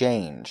testy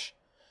exchange.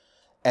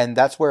 And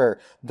that's where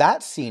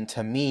that scene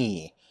to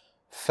me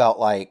felt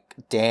like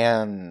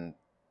Dan,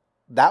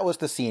 that was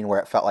the scene where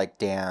it felt like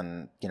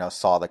Dan,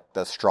 saw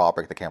the straw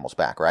break the camel's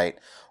back, right?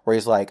 Where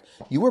he's like,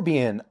 you were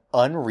being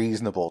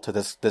unreasonable to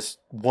this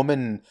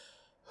woman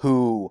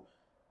who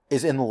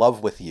is in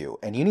love with you,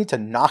 and you need to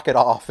knock it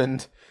off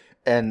and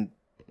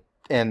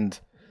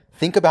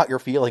think about your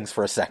feelings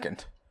for a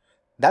second.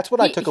 That's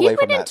what I took away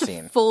from that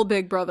scene. Full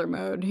Big Brother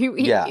mode.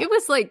 Yeah. It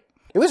was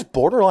It was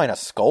borderline a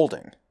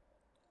scolding.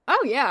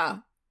 Oh yeah.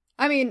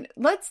 I mean,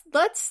 let's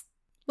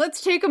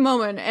take a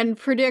moment and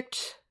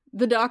predict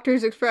the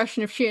Doctor's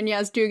expression if she and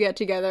Yaz do get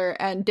together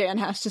and Dan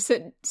has to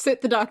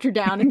sit the Doctor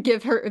down and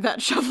give her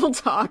that shuffle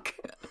talk.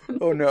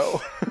 Oh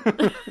no.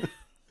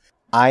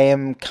 I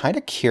am kind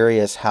of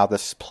curious how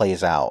this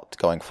plays out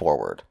going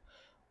forward.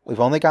 We've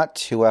only got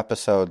 2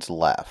 episodes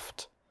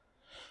left,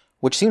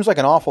 which seems like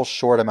an awful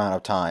short amount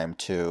of time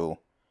to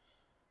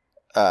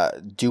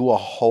do a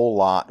whole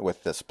lot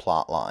with this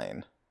plot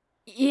line.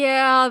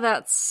 Yeah,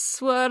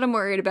 that's what I'm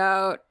worried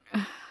about.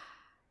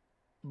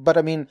 But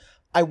I mean,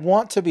 I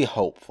want to be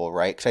hopeful,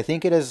 right? Because I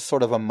think it is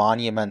sort of a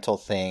monumental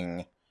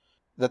thing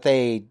that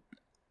they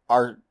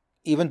are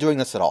even doing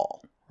this at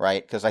all,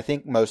 right? Because I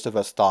think most of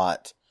us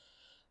thought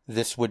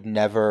this would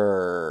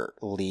never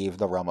leave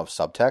the realm of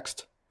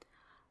subtext.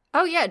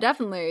 Oh yeah,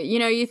 definitely. You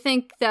know, you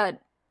think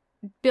that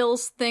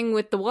Bill's thing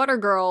with the water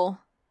girl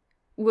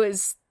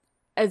was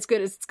as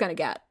good as it's gonna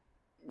get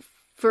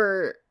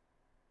for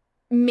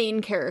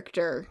main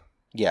character.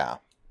 Yeah.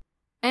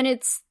 And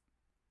it's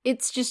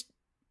just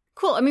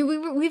cool. I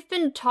mean, we've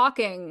been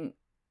talking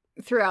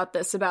throughout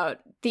this about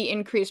the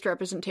increased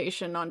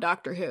representation on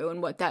Doctor Who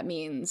and what that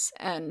means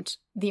and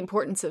the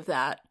importance of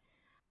that.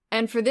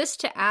 And for this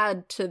to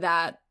add to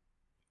that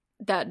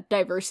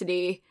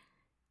diversity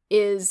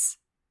is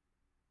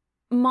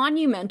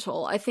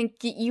monumental. I think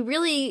you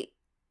really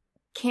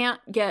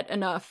can't get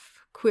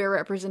enough queer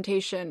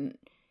representation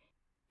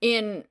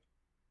in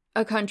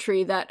a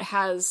country that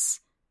has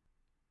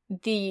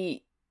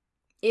the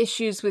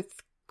issues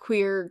with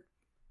queer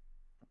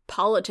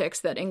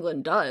politics that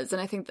England does.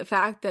 And I think the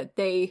fact that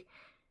they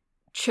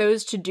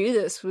chose to do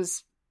this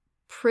was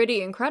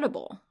pretty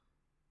incredible.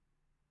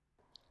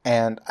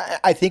 And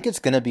I think it's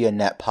going to be a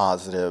net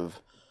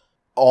positive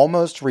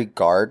almost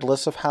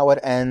regardless of how it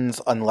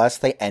ends, unless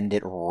they end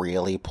it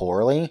really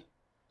poorly,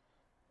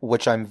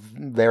 which I'm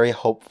very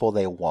hopeful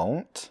they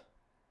won't.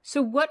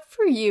 So what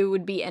for you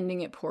would be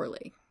ending it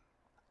poorly?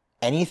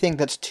 Anything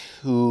that's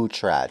too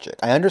tragic.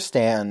 I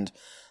understand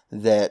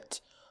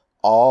that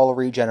all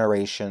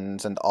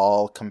regenerations and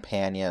all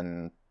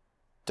companion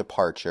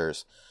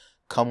departures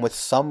come with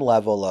some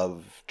level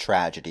of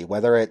tragedy,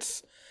 whether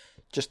it's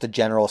just the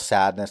general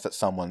sadness that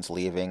someone's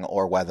leaving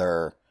or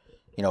whether,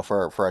 you know,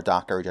 for a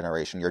Doctor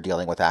regeneration, you're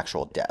dealing with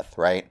actual death,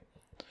 right?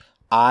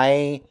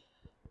 I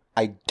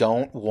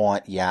don't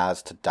want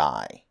Yaz to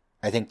die.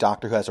 I think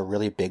Doctor Who has a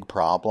really big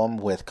problem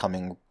with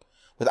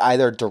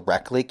either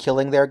directly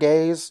killing their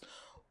gays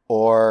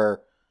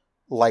or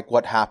like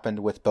what happened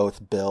with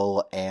both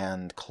Bill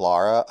and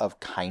Clara of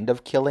kind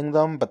of killing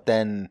them, but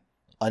then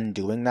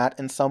undoing that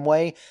in some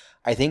way.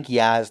 I think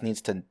Yaz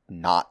needs to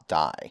not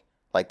die.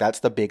 Like, that's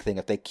the big thing.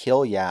 If they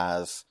kill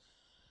Yaz,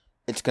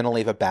 it's going to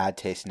leave a bad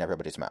taste in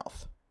everybody's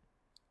mouth.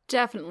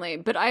 Definitely.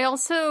 But I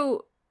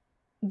also,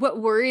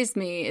 what worries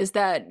me is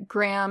that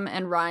Graham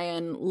and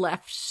Ryan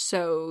left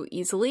so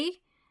easily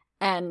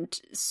and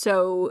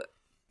so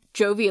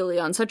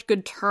jovially on such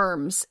good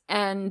terms.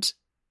 And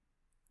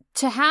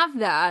to have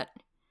that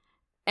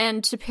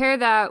and to pair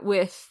that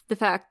with the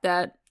fact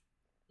that,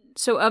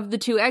 so of the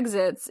 2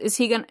 exits, is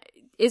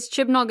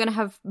Chibnall going to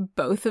have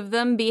both of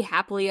them be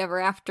happily ever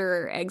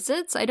after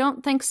exits? I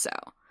don't think so.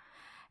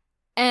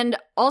 And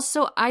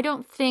also, I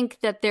don't think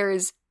that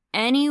there's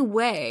any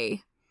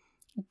way,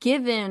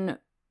 given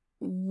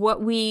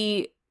what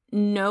we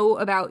know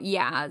about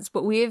Yaz,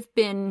 what we have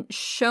been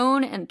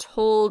shown and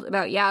told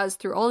about Yaz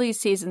through all these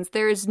seasons,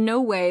 there is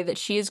no way that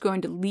she is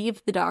going to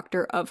leave the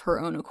Doctor of her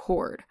own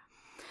accord.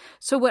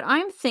 So what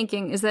I'm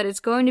thinking is that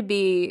it's going to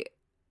be,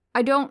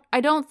 I don't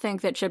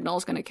think that Chibnall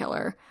is going to kill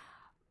her,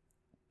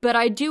 but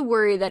I do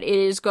worry that it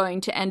is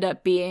going to end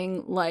up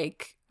being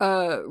like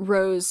a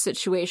Rose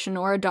situation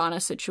or a Donna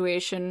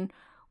situation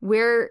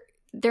where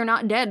they're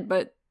not dead,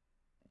 but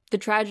the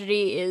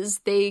tragedy is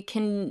they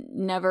can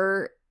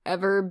never,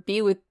 ever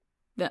be with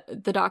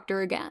the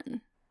Doctor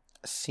again.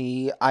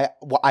 See, I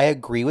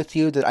agree with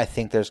you that I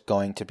think there's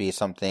going to be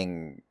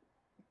something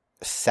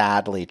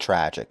sadly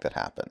tragic that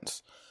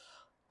happens.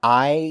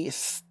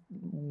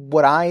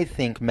 What I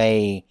think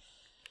may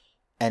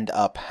end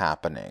up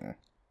happening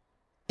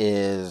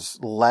is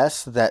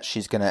less that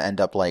she's going to end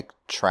up, like,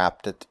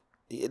 trapped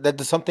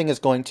that something is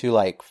going to,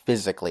 like,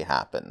 physically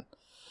happen,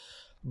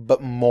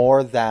 but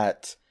more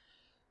that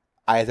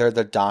either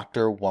the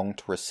Doctor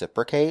won't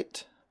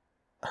reciprocate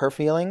her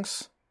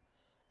feelings,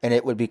 and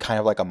it would be kind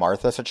of like a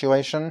Martha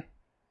situation,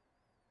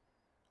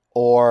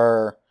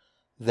 or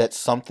that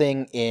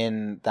something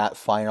in that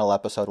final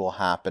episode will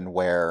happen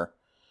where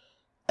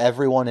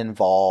everyone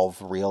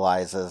involved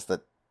realizes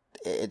that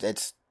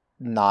it's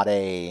not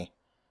a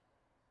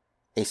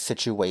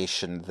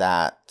situation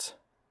that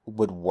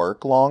would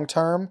work long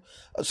term.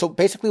 So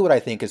basically what I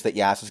think is that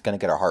Yaz is going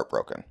to get her heart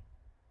broken.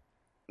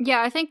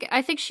 Yeah, I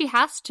think she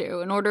has to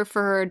in order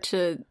for her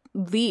to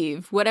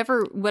leave.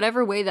 Whatever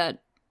way that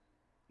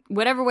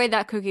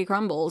cookie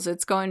crumbles,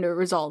 it's going to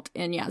result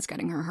in Yaz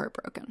getting her heart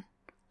broken.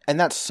 And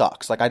that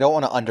sucks. Like, I don't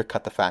want to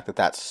undercut the fact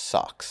that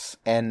sucks.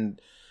 And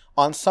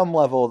on some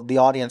level, the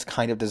audience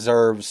kind of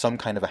deserves some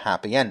kind of a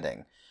happy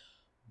ending.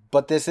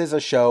 But this is a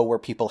show where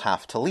people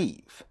have to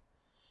leave.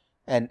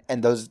 And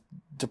those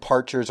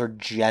departures are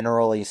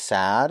generally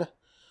sad.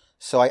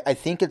 So I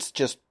think it's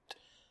just,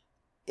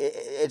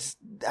 it's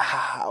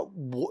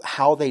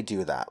how they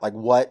do that. Like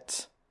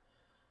what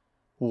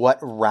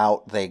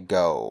route they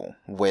go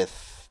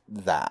with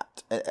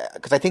that.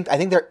 Because I think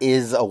there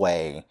is a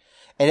way,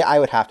 and I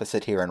would have to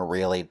sit here and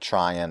really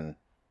try and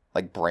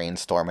like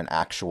brainstorm an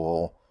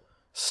actual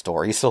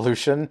story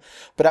solution.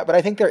 But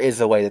I think there is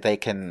a way that they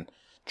can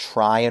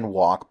try and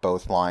walk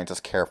both lines as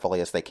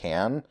carefully as they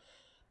can.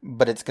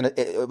 But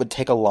it would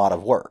take a lot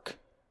of work.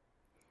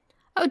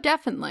 Oh,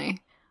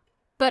 definitely.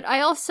 But I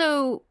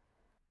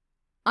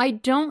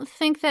don't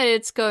think that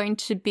it's going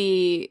to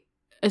be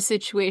a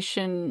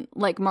situation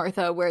like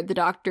Martha where the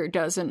doctor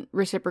doesn't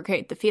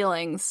reciprocate the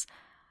feelings.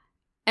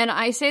 And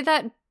I say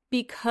that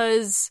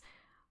because,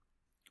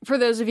 for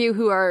those of you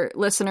who are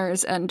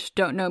listeners and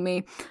don't know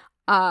me,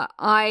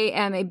 I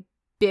am a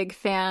big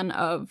fan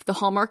of the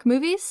Hallmark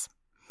movies.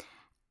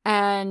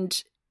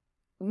 And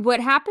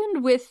what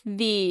happened with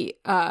the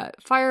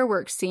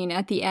fireworks scene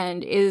at the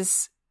end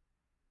is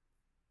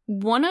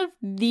one of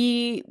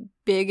the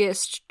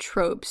biggest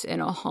tropes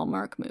in a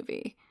Hallmark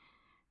movie.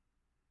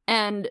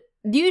 And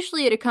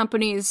usually it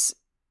accompanies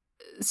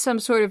some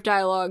sort of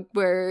dialogue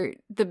where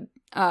the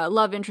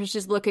love interest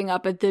is looking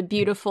up at the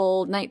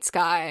beautiful night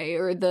sky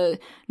or the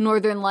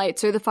northern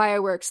lights or the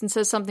fireworks and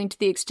says something to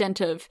the extent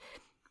of,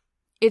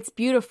 "It's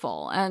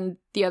beautiful." And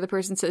the other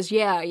person says,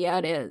 yeah,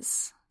 it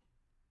is.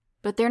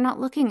 But they're not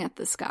looking at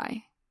the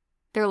sky.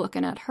 They're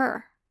looking at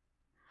her.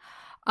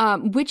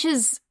 Which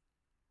is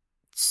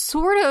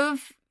sort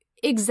of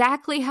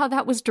exactly how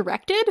that was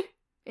directed,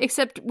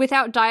 except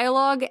without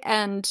dialogue,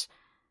 and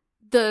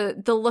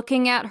the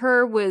looking at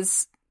her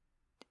was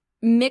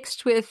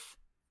mixed with,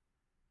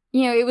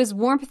 it was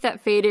warmth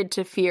that faded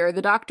to fear.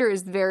 The doctor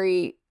is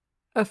very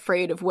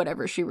afraid of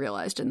whatever she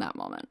realized in that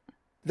moment.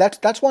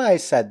 That's why I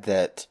said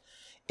that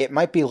it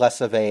might be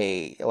less of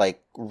a,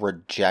 like,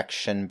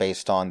 rejection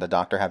based on the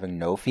doctor having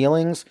no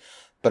feelings,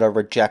 but a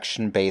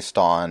rejection based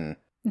on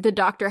the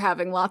doctor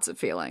having lots of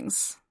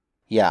feelings.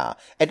 Yeah.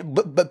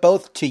 But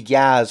both to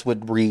Yaz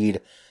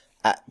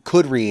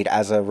could read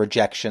as a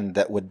rejection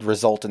that would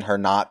result in her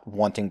not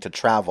wanting to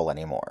travel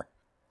anymore.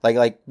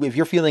 Like if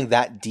you're feeling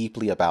that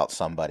deeply about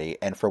somebody,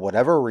 and for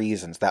whatever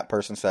reasons that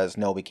person says,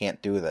 "No, we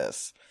can't do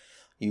this,"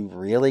 you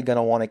really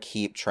gonna want to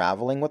keep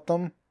traveling with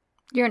them?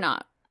 You're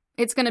not.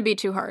 It's gonna be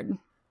too hard.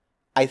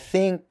 I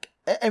think,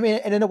 and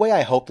in a way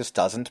I hope this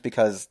doesn't,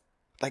 because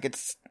like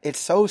it's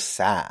so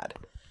sad.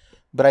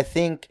 But I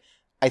think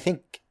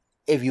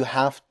if you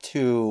have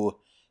to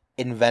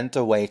invent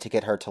a way to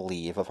get her to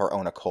leave of her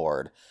own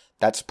accord,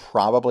 that's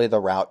probably the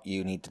route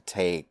you need to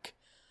take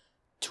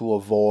to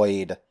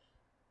avoid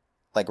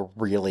like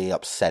really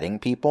upsetting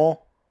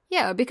people.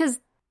 Yeah, because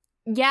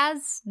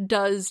Yaz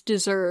does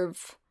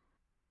deserve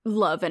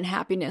love and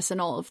happiness and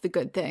all of the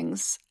good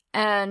things.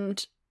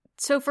 And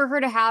so for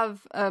her to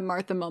have a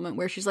Martha moment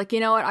where she's like, you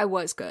know what, I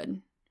was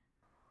good.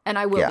 And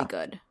I will be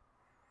good.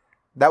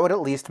 That would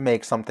at least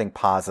make something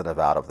positive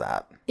out of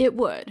that. It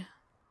would.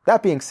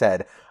 That being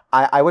said,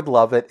 I would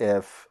love it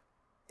if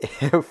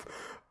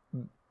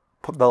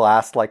the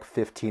last like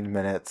 15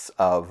 minutes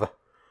of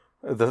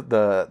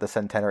the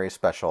centenary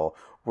special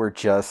were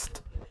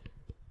just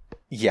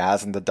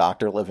Yaz and the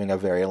doctor living a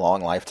very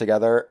long life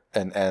together,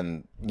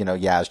 and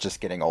Yaz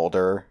just getting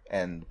older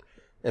and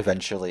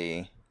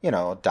eventually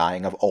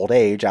dying of old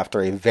age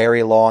after a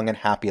very long and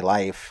happy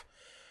life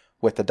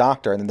with the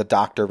doctor, and then the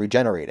doctor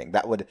regenerating.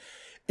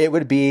 It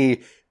would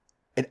be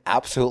an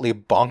absolutely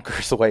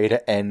bonkers way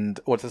to end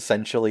what's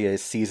essentially a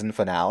season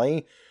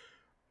finale,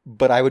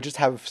 but I would just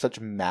have such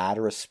mad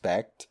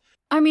respect.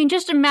 I mean,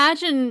 just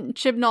imagine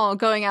Chibnall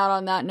going out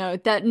on that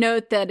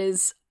note that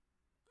is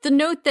the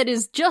note that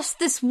is just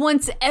this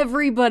once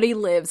everybody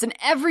lives and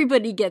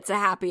everybody gets a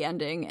happy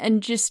ending,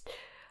 and just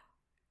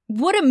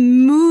what a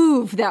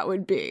move that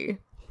would be.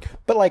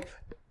 But like,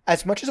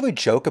 as much as we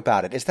joke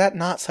about it, is that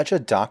not such a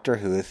Doctor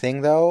Who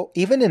thing though?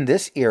 Even in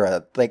this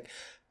era, like,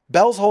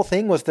 Belle's whole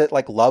thing was that,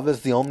 like, love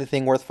is the only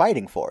thing worth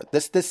fighting for.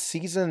 This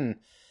season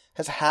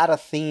has had a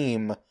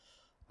theme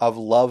of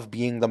love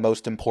being the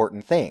most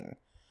important thing.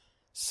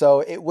 So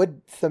it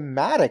would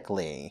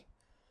thematically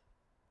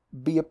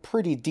be a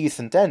pretty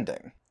decent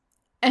ending.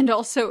 And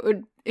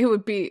also it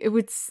would be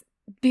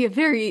a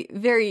very,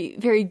 very,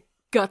 very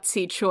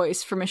gutsy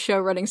choice from a show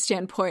running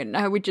standpoint. And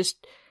I would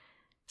just,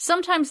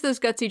 sometimes those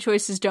gutsy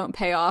choices don't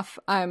pay off.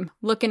 I'm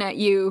looking at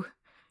you,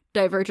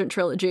 Divergent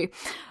Trilogy.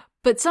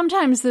 But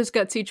sometimes those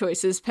gutsy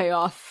choices pay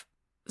off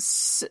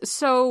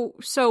so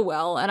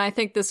well, and I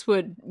think this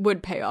would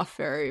pay off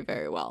very,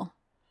 very well.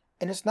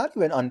 And it's not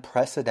even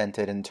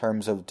unprecedented in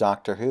terms of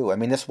Doctor Who. I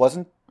mean, this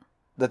wasn't,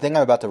 the thing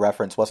I'm about to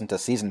reference wasn't a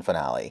season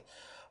finale,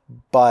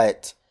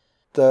 but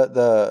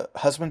the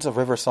Husbands of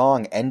River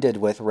Song ended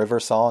with River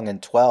Song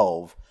and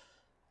 12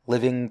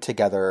 living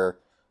together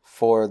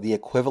for the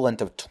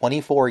equivalent of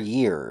 24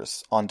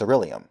 years on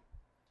Darillium.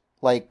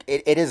 Like,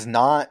 it is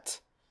not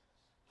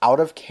out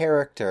of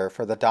character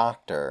for the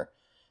Doctor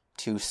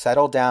to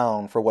settle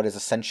down for what is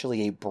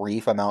essentially a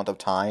brief amount of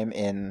time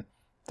in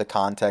the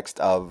context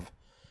of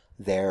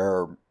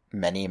their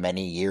many,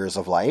 many years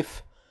of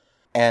life.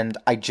 And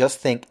I just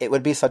think it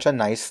would be such a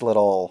nice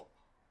little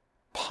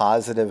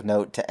positive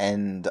note to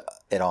end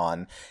it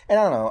on. And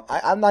I don't know,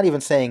 I'm not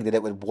even saying that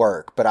it would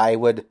work, but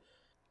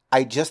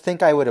I just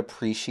think I would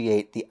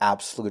appreciate the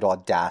absolute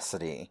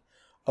audacity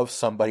of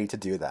somebody to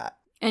do that.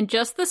 And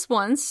just this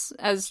once,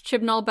 as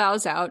Chibnall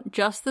bows out,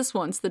 just this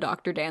once the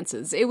Doctor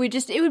dances. It would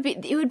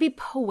be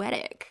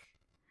poetic.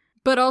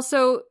 But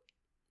also,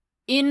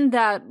 in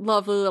that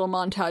lovely little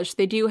montage,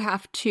 they do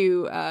have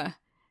to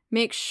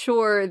make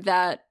sure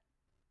that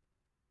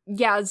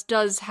Yaz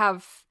does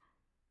have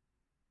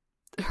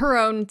her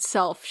own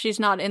self. She's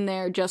not in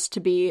there just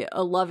to be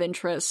a love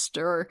interest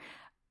or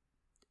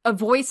a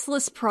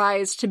voiceless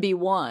prize to be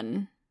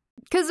won.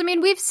 Because, I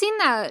mean, we've seen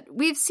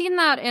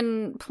that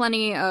in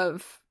plenty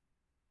of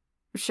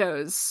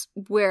shows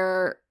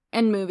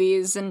and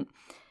movies, and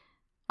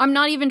I'm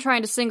not even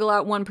trying to single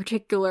out one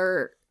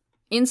particular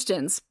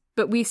instance,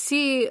 but we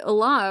see a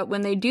lot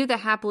when they do the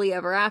happily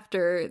ever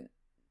after,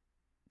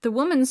 the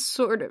woman's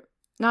sort of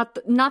not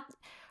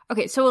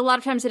okay, so a lot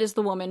of times it is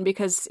the woman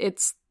because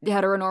it's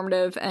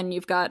heteronormative and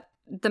you've got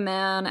the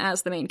man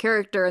as the main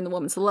character and the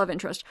woman's the love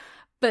interest,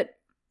 but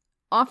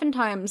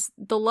oftentimes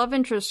the love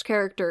interest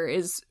character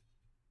is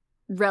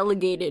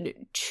relegated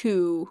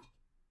to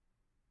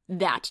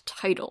that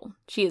title.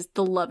 She is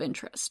the love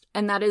interest.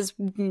 And that is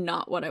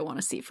not what I want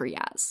to see for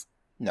Yaz.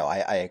 No,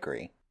 I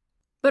agree.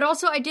 But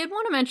also, I did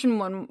want to mention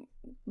one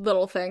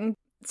little thing.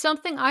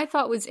 Something I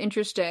thought was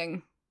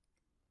interesting.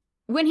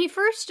 When he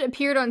first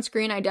appeared on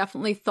screen, I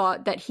definitely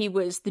thought that he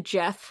was the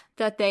Jeff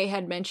that they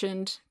had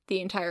mentioned the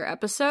entire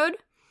episode.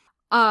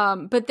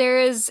 But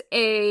there is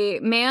a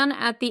man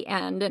at the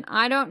end, and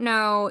I don't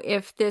know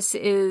if this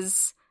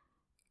is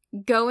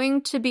going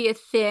to be a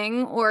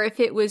thing or if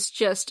it was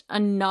just a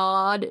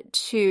nod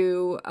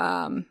to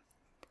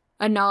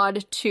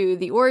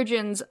the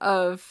origins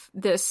of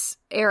this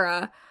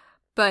era,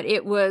 but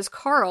it was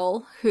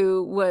Carl,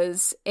 who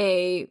was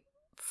a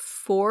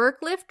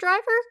forklift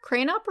driver,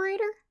 crane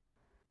operator.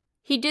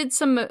 He did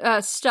some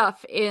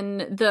stuff in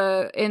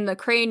the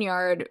crane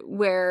yard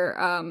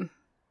where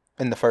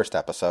in the first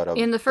episode of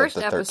the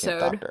 13th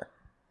Doctor,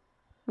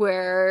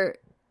 where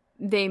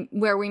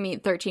we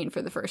meet 13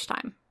 for the first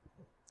time.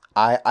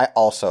 I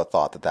also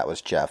thought that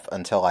was Jeff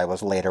until I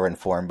was later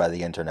informed by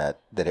the internet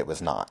that it was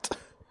not.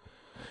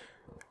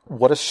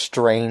 What a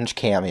strange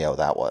cameo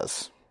that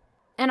was.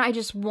 And I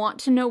just want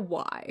to know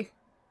why.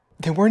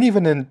 They weren't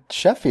even in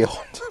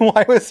Sheffield.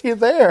 Why was he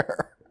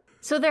there?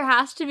 So there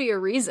has to be a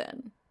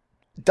reason.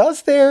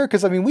 Does there?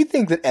 Because, I mean, we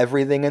think that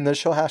everything in this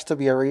show has to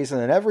be a reason,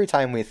 and every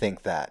time we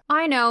think that.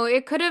 I know.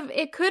 It could have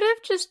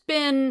just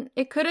been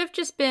a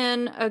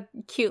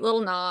cute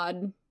little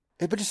nod.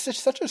 But it's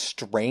just such a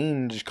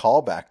strange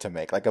callback to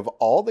make. Like, of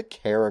all the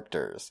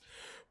characters,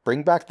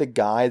 bring back the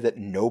guy that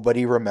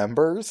nobody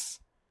remembers?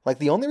 Like,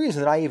 the only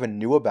reason that I even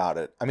knew about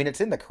it, I mean,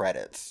 it's in the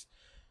credits,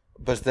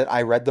 was that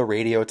I read the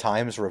Radio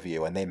Times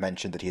review and they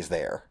mentioned that he's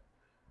there.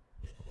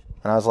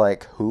 And I was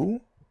like,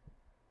 who?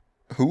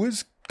 Who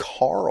is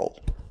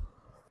Carl?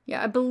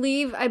 Yeah, I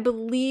believe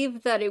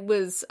that it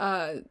was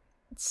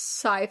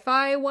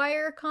Sci-Fi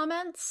Wire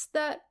comments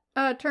that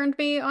turned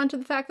me onto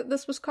the fact that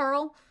this was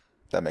Carl.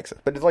 That makes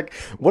sense. But it's like,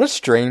 what a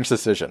strange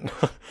decision.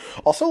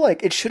 Also,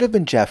 like, it should have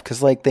been Jeff,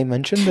 because, like, they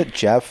mentioned that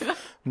Jeff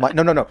might...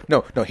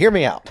 No, hear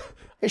me out.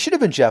 It should have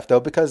been Jeff, though,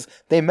 because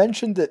they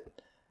mentioned that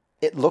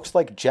it looks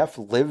like Jeff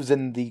lives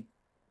in the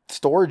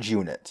storage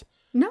unit.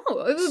 No,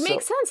 it would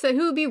make sense that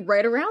he would be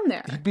right around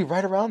there. He'd be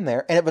right around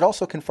there, and it would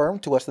also confirm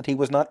to us that he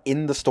was not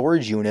in the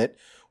storage unit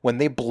when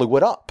they blew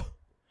it up.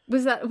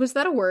 Was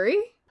that a worry?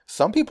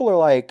 Some people are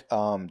like,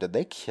 did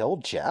they kill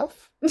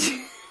Jeff?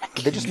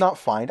 Did they just not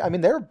find... I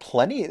mean, there are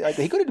plenty... Like,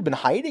 he could have been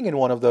hiding in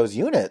one of those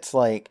units.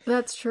 Like,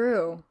 that's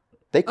true.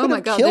 They could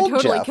have killed Jeff. They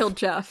totally killed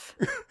Jeff.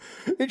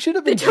 It should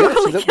have been Jeff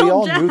so that we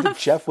all knew that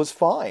Jeff was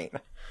fine.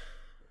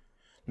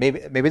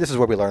 Maybe this is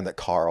where we learn that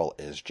Carl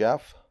is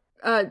Jeff.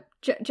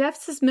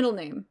 Jeff's his middle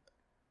name.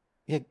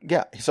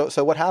 Yeah.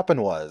 So what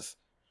happened was,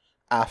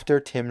 after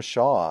Tim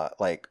Shaw,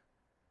 like,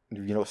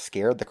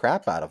 scared the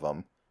crap out of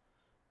him,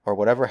 or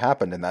whatever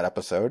happened in that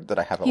episode that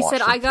I haven't watched. He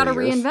said, "I gotta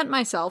reinvent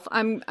myself.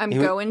 I'm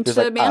going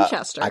to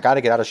Manchester. I gotta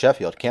get out of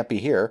Sheffield. Can't be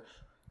here."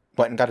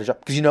 Went and got a job.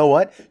 Because you know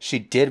what?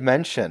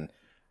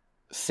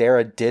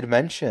 Sarah did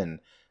mention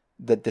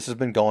that this has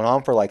been going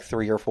on for like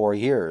 3 or 4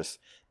 years.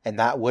 And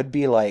that would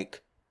be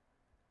like,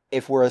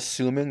 if we're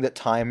assuming that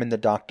time in the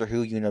Doctor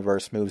Who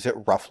universe moves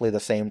at roughly the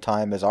same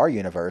time as our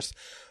universe,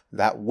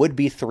 that would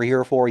be 3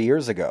 or 4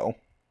 years ago.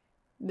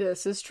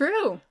 This is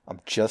true. I'm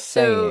just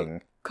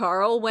saying.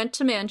 Carl went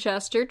to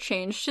Manchester,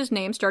 changed his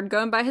name, started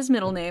going by his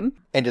middle name.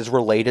 And is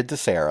related to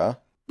Sarah.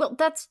 Well,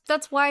 that's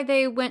why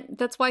he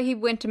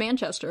went to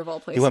Manchester, of all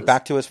places. He went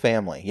back to his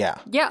family, yeah.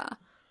 Yeah.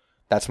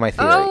 That's my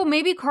theory. Oh,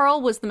 maybe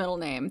Carl was the middle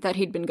name that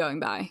he'd been going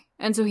by.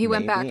 And so he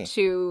went back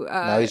to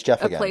now he's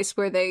Jeff a again. place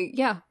where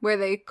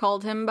they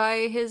called him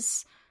by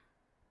his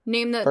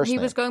name that First he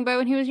was name. going by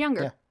when he was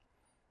younger. Yeah.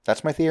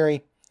 That's my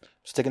theory.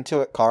 Sticking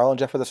to it. Carl and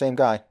Jeff are the same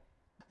guy.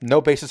 No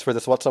basis for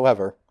this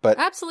whatsoever, but...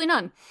 Absolutely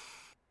none.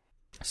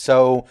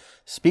 So,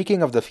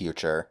 speaking of the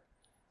future,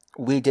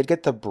 we did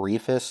get the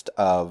briefest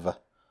of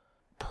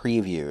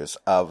previews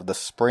of the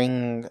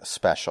spring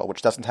special,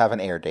 which doesn't have an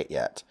air date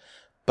yet,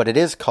 but it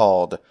is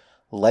called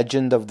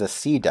Legend of the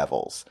Sea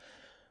Devils,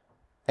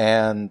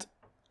 and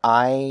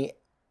I'm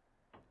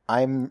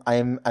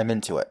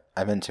into it.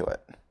 I'm into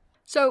it.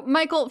 So,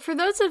 Michael, for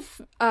those of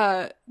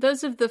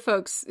the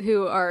folks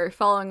who are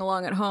following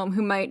along at home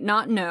who might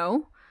not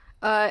know,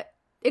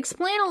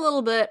 explain a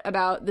little bit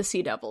about the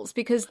Sea Devils,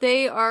 because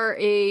they are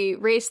a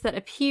race that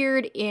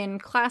appeared in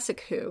Classic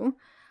Who.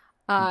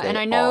 And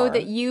I know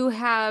that you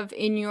have,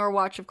 in your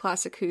watch of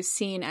Classic Who,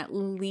 seen at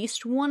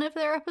least one of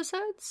their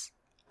episodes?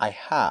 I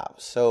have.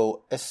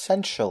 So,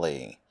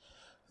 essentially,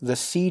 the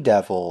Sea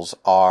Devils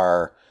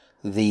are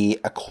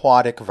the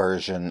aquatic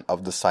version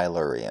of the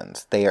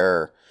Silurians. They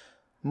are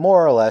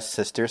more or less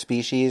sister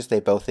species. They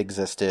both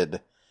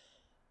existed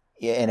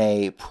in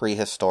a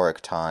prehistoric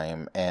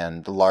time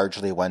and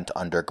largely went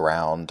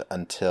underground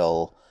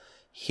until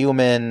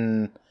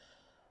human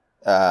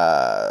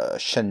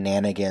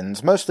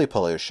shenanigans, mostly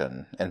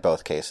pollution in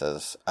both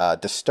cases,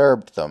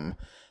 disturbed them,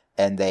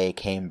 and they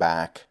came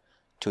back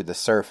to the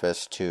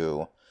surface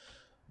to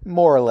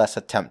more or less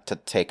attempt to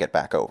take it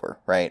back over,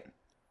 right?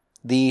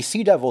 The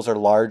Sea Devils are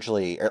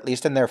largely, or at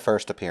least in their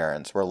first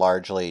appearance, were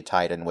largely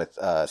tied in with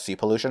sea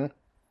pollution.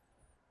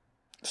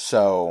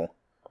 So,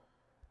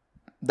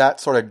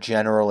 that's sort of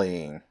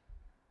generally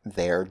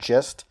their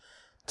gist.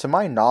 To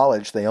my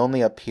knowledge, they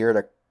only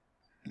appeared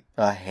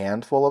a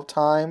handful of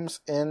times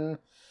in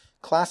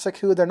Classic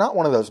Who. They're not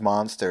one of those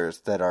monsters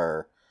that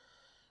are,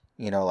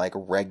 like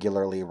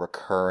regularly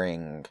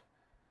recurring.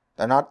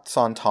 They're not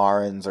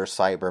Sontarans or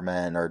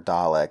Cybermen or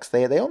Daleks.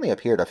 They only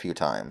appeared a few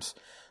times.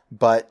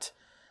 But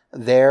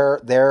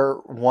they're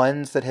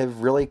ones that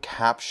have really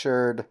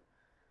captured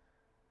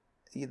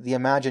the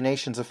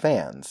imaginations of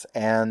fans.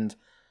 And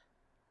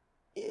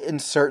in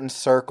certain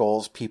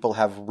circles, people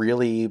have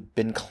really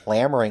been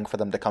clamoring for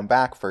them to come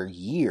back for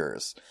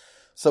years.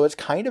 So it's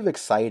kind of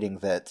exciting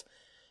that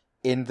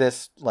in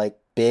this,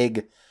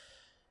 big,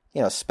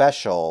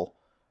 special,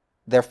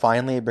 they're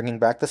finally bringing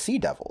back the Sea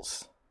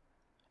Devils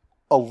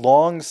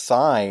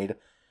alongside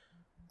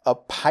a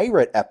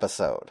pirate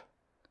episode.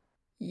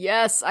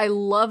 Yes, I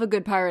love a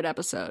good pirate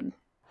episode.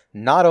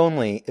 Not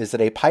only is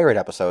it a pirate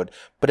episode,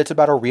 but it's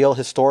about a real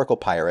historical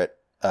pirate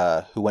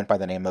who went by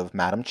the name of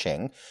Madam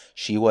Ching.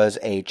 She was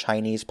a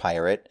Chinese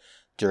pirate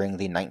during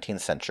the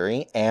 19th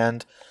century,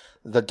 and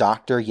the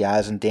Doctor,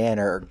 Yaz, and Dan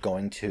are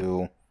going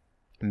to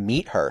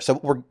meet her. So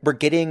we're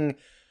getting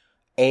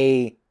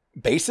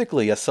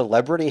basically a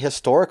celebrity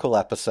historical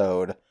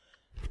episode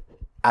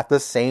at the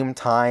same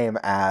time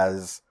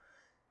as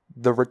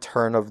the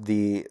return of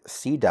the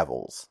Sea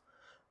Devils,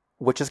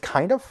 which is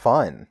kind of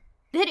fun.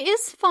 It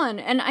is fun,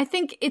 and I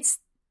think it's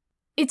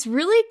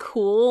really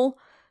cool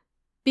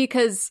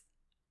because,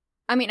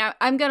 I mean,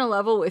 I'm gonna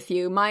level with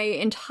you. My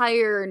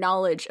entire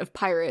knowledge of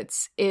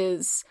pirates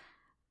is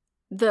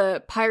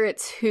the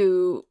pirates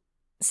who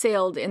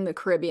sailed in the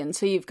Caribbean.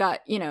 So you've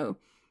got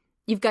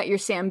your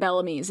Sam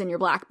Bellamy's and your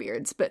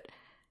Blackbeards, but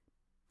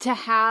to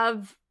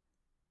have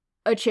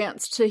a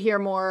chance to hear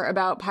more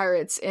about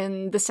pirates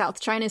in the South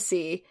China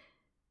Sea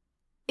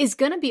is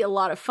going to be a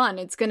lot of fun.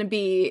 It's going to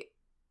be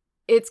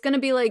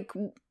like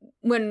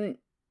when,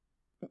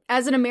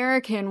 as an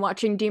American,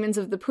 watching Demons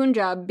of the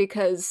Punjab,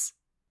 because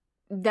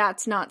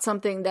that's not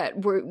something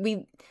that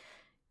we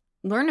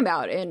learn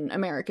about in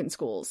American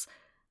schools.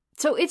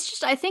 So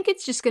I think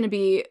it's just going to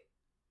be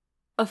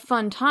a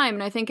fun time.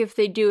 And I think if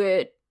they do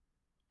it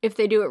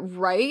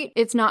right,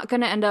 it's not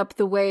going to end up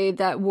the way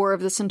that War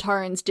of the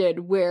Centaurans did,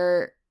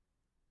 where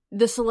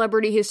the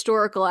celebrity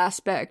historical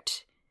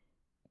aspect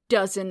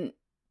doesn't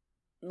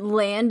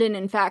land and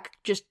in fact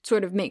just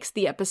sort of makes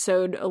the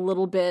episode a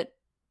little bit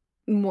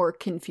more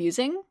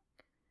confusing.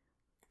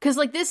 Because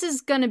this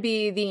is going to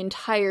be the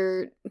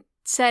entire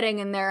setting,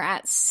 and they're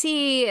at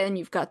sea, and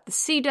you've got the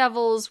Sea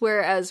Devils,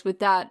 whereas with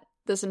that,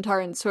 the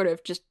Centaurans sort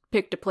of just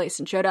picked a place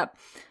and showed up.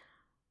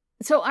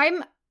 So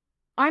I'm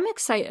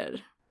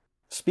excited.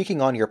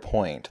 Speaking on your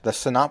point, the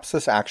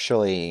synopsis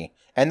actually,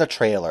 and the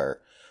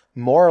trailer,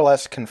 more or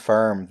less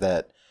confirm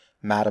that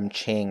Madam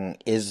Ching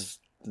is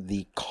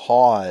the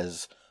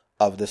cause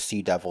of the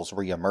Sea Devils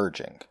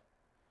re-emerging.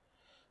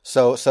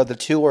 So the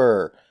two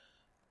are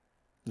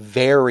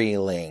very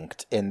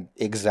linked in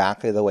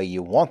exactly the way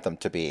you want them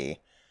to be,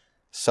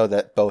 so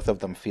that both of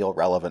them feel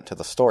relevant to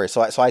the story.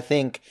 So I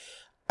think,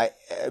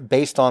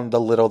 based on the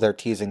little they're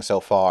teasing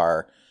so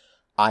far,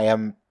 I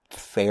am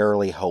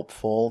fairly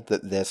hopeful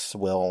that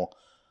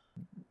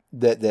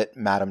that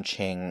Madam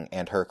Ching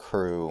and her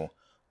crew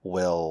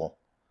will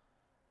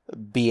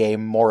be a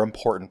more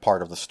important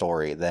part of the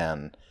story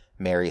than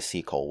Mary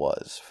Seacole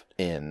was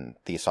in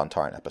the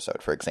Sontaran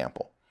episode, for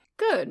example.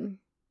 Good.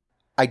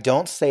 I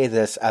don't say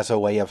this as a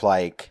way of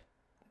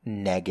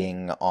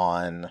negging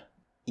on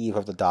Eve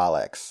of the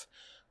Daleks,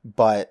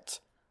 but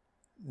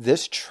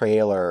this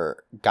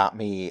trailer got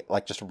me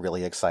like just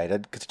really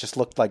excited because it just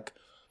looked like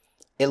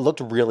it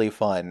looked really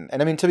fun.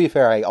 And I mean, to be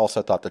fair, I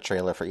also thought the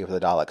trailer for Eve of the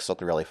Daleks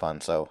looked really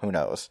fun, so who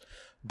knows?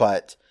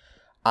 But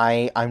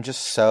I'm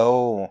just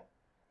so,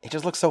 it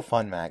just looks so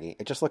fun, Maggie.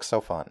 It just looks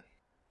so fun.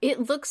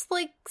 It looks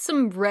like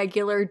some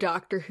regular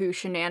Doctor Who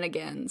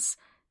shenanigans.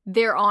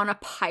 They're on a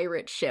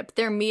pirate ship.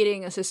 They're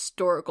meeting a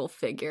historical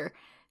figure.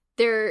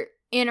 They're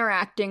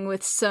interacting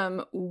with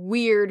some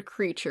weird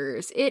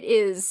creatures. It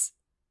is,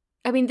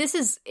 I mean,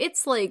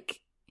 it's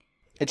like...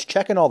 It's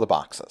checking all the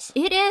boxes.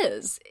 It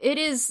is. It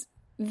is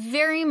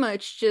very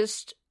much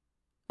just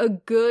a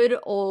good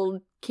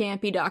old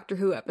campy Doctor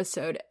Who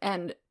episode,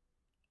 and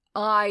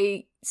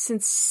I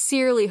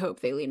sincerely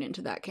hope they lean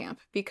into that camp,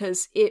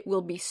 because it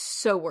will be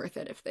so worth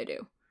it if they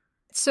do.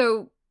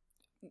 So,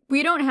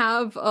 we don't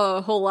have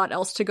a whole lot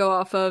else to go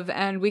off of,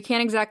 and we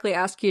can't exactly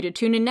ask you to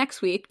tune in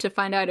next week to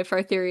find out if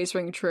our theories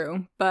ring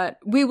true, but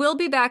we will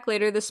be back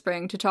later this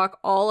spring to talk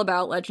all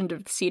about Legend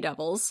of the Sea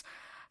Devils.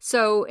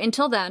 So,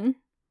 until then,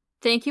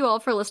 thank you all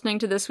for listening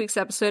to this week's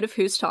episode of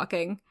Who's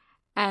Talking,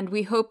 and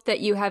we hope that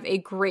you have a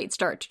great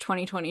start to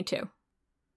 2022.